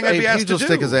 that's not a thing I'd be asked to do. A pugil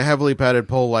stick is a heavily padded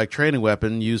pole-like training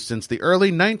weapon used since the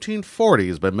early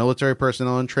 1940s by military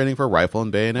personnel in training for rifle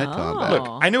and bayonet combat.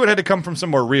 Look, I knew it had to come from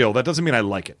somewhere real. That doesn't mean I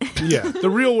like it. Yeah, the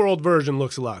real world version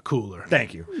looks a lot cooler.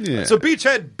 Thank you. Yeah. So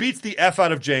Beachhead beats the F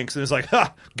out of Jinx and is like,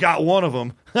 ha, got one of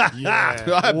them.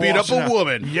 I beat up a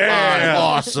woman. Yeah. I'm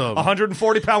awesome.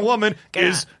 140-pound woman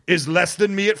is less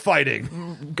than me at fighting.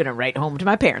 I'm going to write home to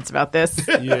my parents about this.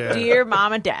 Yeah. Dear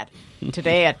Mom and Dad,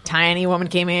 today a tiny woman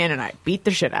came in and I beat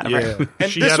the shit out of her. And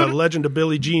she had a Legend of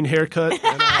Billie Jean haircut.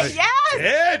 And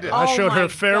Yes! I showed her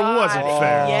fair wasn't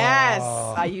fair. Yes.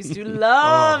 I used to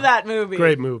love that movie.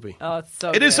 Great movie. Oh, it's so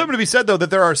It good. is something to be said, though, that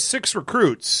there are 6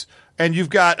 recruits, and you've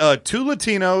got 2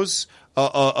 Latinos,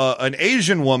 an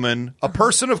Asian woman, a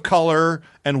person of color,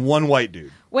 and 1 white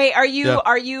dude. Wait, are you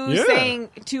Yeah. saying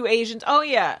 2 Asians? Oh,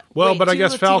 yeah. Well, Wait, but I 2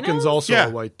 guess Latinos? Falcon's also Yeah. a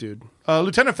white dude.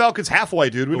 Lieutenant Falcon's half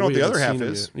white dude. We know what the other half haven't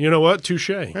is. seen him yet. You know what? Touche.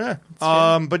 Yeah.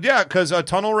 But yeah, because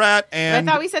Tunnel Rat and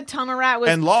I thought we said Tunnel Rat was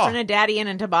and Law. Trinidadian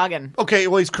and Tobagan. Okay,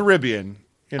 well, he's Caribbean.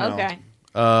 You know. Okay.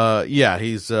 Yeah,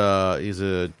 he's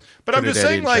a. But I'm just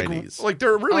saying, Chinese. like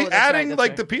they're really Oh, that's adding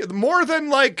right, the more than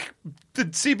like the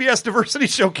CBS Diversity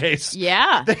Showcase.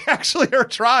 Yeah. They actually are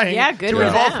trying Yeah, good to for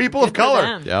involve them. people Good of for color.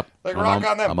 them. Yep. Like rock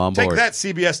on them. I'm on Take board. that,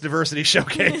 CBS Diversity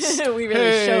Showcase. We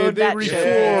really showed they that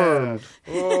reformed.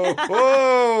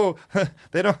 Whoa.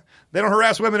 They don't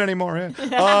harass women anymore.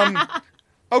 Yeah.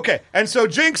 Okay, and so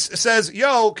Jinx says,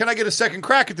 "Yo, can I get a second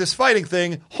crack at this fighting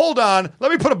thing? Hold on,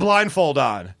 let me put a blindfold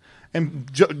on." And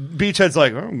Beachhead's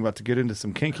like, I'm about to get into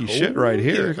some kinky shit right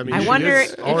here. I mean, I she wonder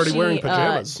is if already she wearing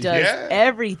pajamas. does Yeah.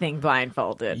 everything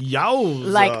blindfolded.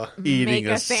 Yowza. Like Eating make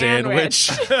a sandwich.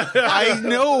 sandwich. I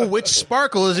know which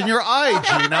sparkle is in your eye,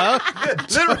 Gina.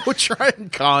 So try and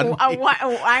con me.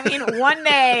 I mean, one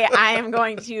day I am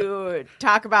going to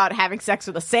talk about having sex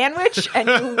with a sandwich, and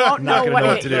you won't know what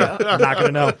know it to do. I'm not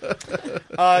going to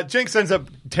know. Jinx ends up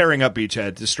tearing up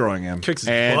Beachhead, destroying him. Kicks his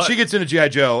and butt. she gets into G.I.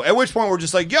 Joe, at which point we're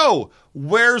just like, yo,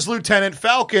 where's Lieutenant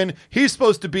Falcon? He's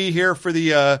supposed to be here for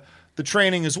the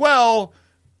training as well.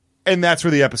 And that's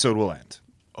where the episode will end.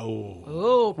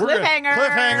 Ooh, We're gonna- cliffhanger.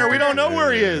 Cliffhanger. We don't know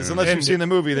where he is. Unless you've seen the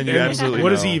movie, then you absolutely What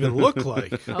know. does he even look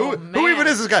like? Oh, Who even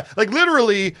is this guy? Like,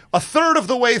 literally, a third of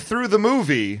the way through the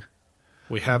movie,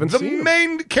 We haven't the seen him.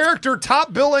 main character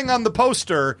top billing on the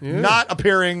poster not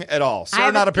appearing at all. I Sir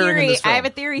have not a appearing theory. in this film. I have a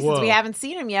theory since Whoa. we haven't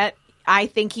seen him yet. I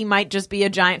think he might just be a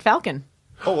giant falcon.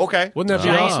 Oh, okay. Wouldn't that be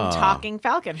Giant awesome? talking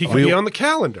falcon. He could be on the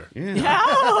calendar.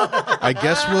 I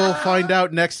guess we'll find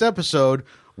out next episode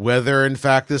whether, in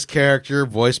fact, this character,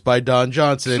 voiced by Don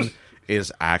Johnson,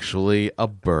 is actually a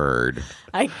bird.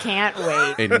 I can't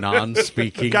wait. A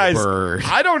non-speaking Guys, bird.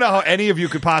 I don't know how any of you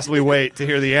could possibly wait to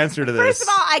hear the answer to this. First of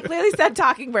all, I clearly said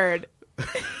talking bird.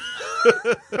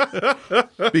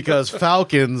 Because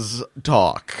falcons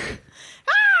talk.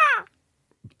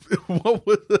 What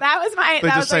was it? That was my. They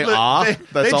that just was say, like, ah? They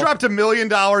That's all? dropped $1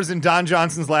 million in Don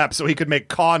Johnson's lap so he could make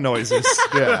caw noises.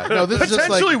 Yeah. No, this is just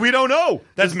Potentially, like, we don't know.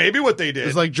 That's maybe what they did.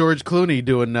 it's like George Clooney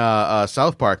doing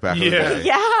South Park back in the day.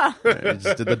 Yeah. He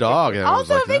just did the dog. And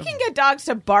Also, was if they like, can get dogs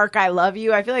to bark "I love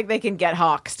you," I feel like they can get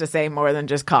hawks to say more than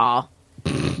just call.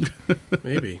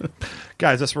 Maybe.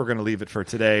 Guys, that's where we're going to leave it for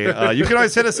today. You can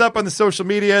always hit us up on the social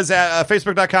medias at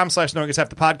Facebook.com/Knowing Is Half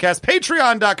the Podcast,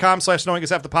 Patreon.com/Knowing Is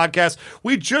Half the Podcast.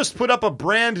 We just put up a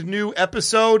brand new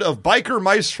episode of Biker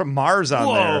Mice from Mars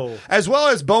on there, as well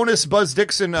as bonus Buzz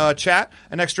Dixon chat,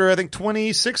 an extra, I think,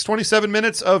 26, 27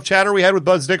 minutes of chatter we had with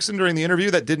Buzz Dixon during the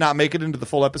interview that did not make it into the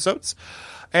full episodes.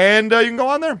 And you can go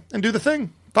on there and do the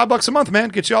thing. $5 a month, man.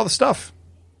 Get you all the stuff.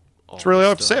 That's really all I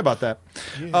have to say about that.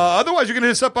 Otherwise, you can hit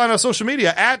us up on social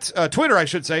media at Twitter, I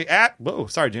should say. Whoa,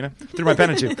 sorry, Gina. Threw my pen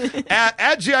at you.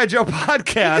 at G.I. Joe He was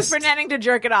Podcast. pretending to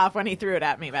jerk it off when he threw it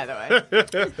at me, by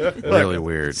the way. really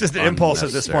weird. It's just an impulse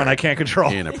at this point I can't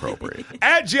control. Inappropriate.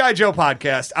 At G.I. Joe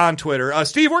Podcast on Twitter.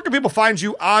 Steve, where can people find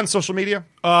you on social media?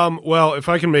 Well, if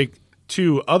I can make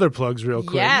 2 other plugs real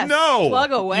quick. Yes. No.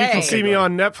 Plug away. You can see me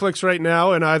on Netflix right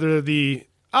now in either the,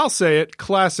 I'll say it,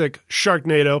 classic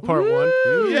Sharknado Part 1.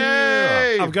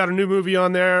 Yay! I've got a new movie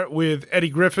on there with Eddie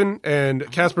Griffin and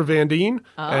Casper Van Dien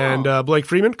and Blake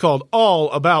Freeman called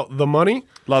All About the Money.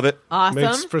 Love it. Awesome.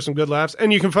 Makes for some good laughs.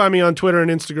 And you can find me on Twitter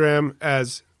and Instagram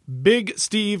as Big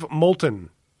Steve Moulton.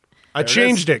 I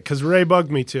changed it because Ray bugged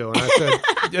me to. And I said,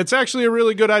 it's actually a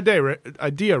really good idea, Ray.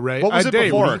 What was it Idea,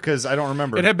 before? Ray. Because I don't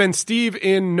remember. It had been Steve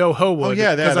in No Ho-Wood. Oh,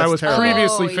 yeah, because I that's was terrible.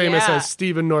 previously Oh, famous yeah. as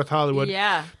Steve in North Hollywood.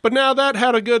 Yeah. But now that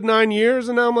had a good 9 years,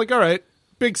 and now I'm like, all right,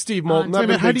 Big Steve Moulton. On I've to-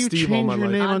 been How Big do you Steve change all my your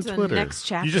life. name on On to the Twitter? next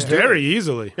chapter. You just do Very it.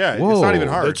 easily. Yeah, Whoa. it's not even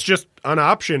hard. It's just an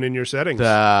option in your settings.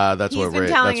 That's He's what been Ray.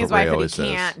 telling That's his what Ray wife that he always says.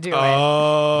 can't do it.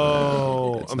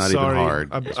 Oh, It's I'm not sorry. even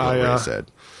hard. That's what Ray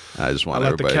said. I just want I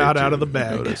let the everybody cat to out of the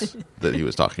bag. notice that he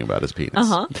was talking about his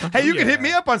penis. Hey, you can hit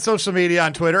me up on social media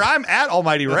on Twitter. I'm at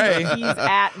Almighty Ray. He's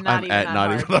at not I'm even at that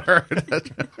not hard. even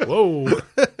the hard. Whoa.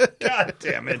 God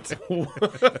damn it.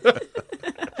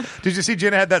 Did you see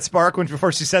Jenna had that spark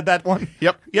before she said that one?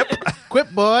 Yep.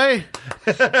 Quip boy.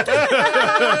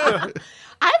 I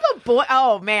have a boy.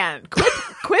 Oh man,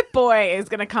 Quip Boy is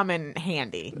gonna come in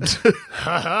handy.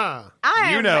 I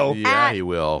am Yeah, he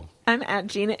will. I'm at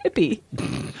Gina Ippy.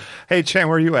 Hey, Chan,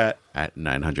 where are you at? At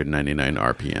 999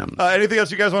 RPM. Anything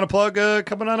else you guys want to plug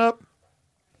coming on up?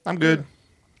 I'm good.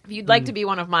 If you'd like to be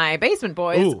one of my basement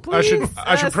boys, Ooh, please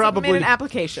I should probably submit an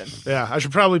application. Yeah, I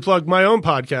should probably plug my own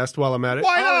podcast while I'm at it.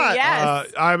 Why not? Oh,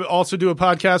 yes. I also do a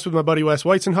podcast with my buddy Wes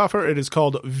Weizenhofer. It is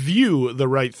called View the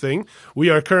Right Thing.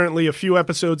 We are currently a few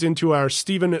episodes into our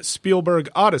Steven Spielberg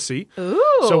Odyssey. Ooh.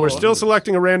 So we're still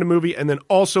selecting a random movie and then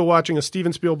also watching a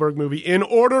Steven Spielberg movie in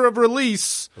order of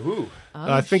release. Ooh.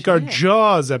 I think our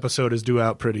Jaws episode is due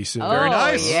out pretty soon. Very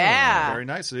nice. yeah. Very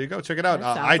nice. There you go. Check it out.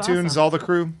 That sounds iTunes, awesome. all the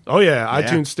crew. Oh, yeah.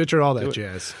 iTunes, Stitcher, all that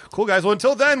jazz. Cool, guys. Well,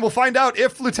 until then, we'll find out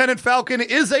if Lieutenant Falcon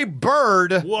is a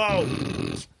bird Whoa.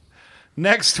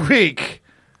 next week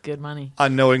Good money.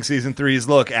 on Knowing Season 3's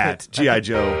look at G.I.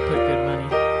 Joe, Put good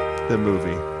money. the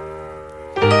movie.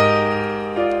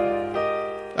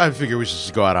 I figure we should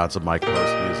just go out on some Mike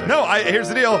Post music. No, here's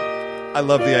the deal. I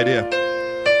love the idea.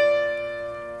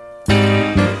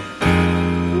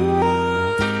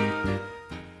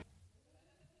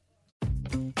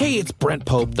 Hey, it's Brent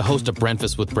Pope, the host of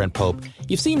Breakfast with Brent Pope.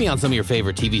 You've seen me on some of your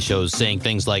favorite TV shows saying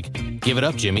things like, "Give it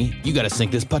up, Jimmy. You got to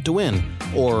sink this putt to win."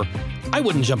 Or, "I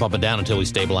wouldn't jump up and down until we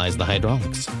stabilize the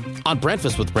hydraulics." On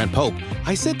Breakfast with Brent Pope,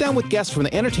 I sit down with guests from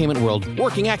the entertainment world,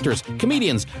 working actors,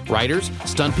 comedians, writers,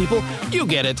 stunt people, you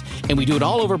get it, and we do it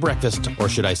all over breakfast, or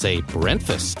should I say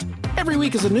Brentfast. Every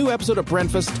week is a new episode of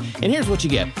Brentfast, and here's what you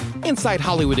get. Inside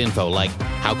Hollywood info, like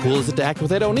how cool is it to act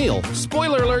with Ed O'Neill?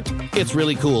 Spoiler alert, it's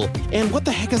really cool. And what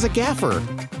the heck is a gaffer?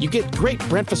 You get great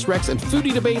Brentfast recs and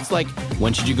foodie debates like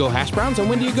when should you go hash browns and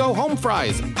when do you go home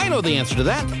fries? I know the answer to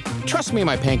that. Trust me,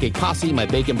 my pancake posse, my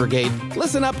bacon brigade.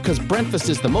 Listen up, because Brentfast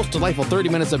is the most delightful 30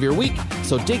 minutes of your week,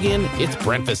 so dig in, it's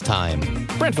Brentfast time.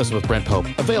 Brentfast with Brent Pope,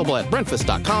 available at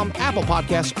brentfast.com, Apple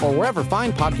Podcasts, or wherever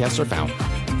fine podcasts are found.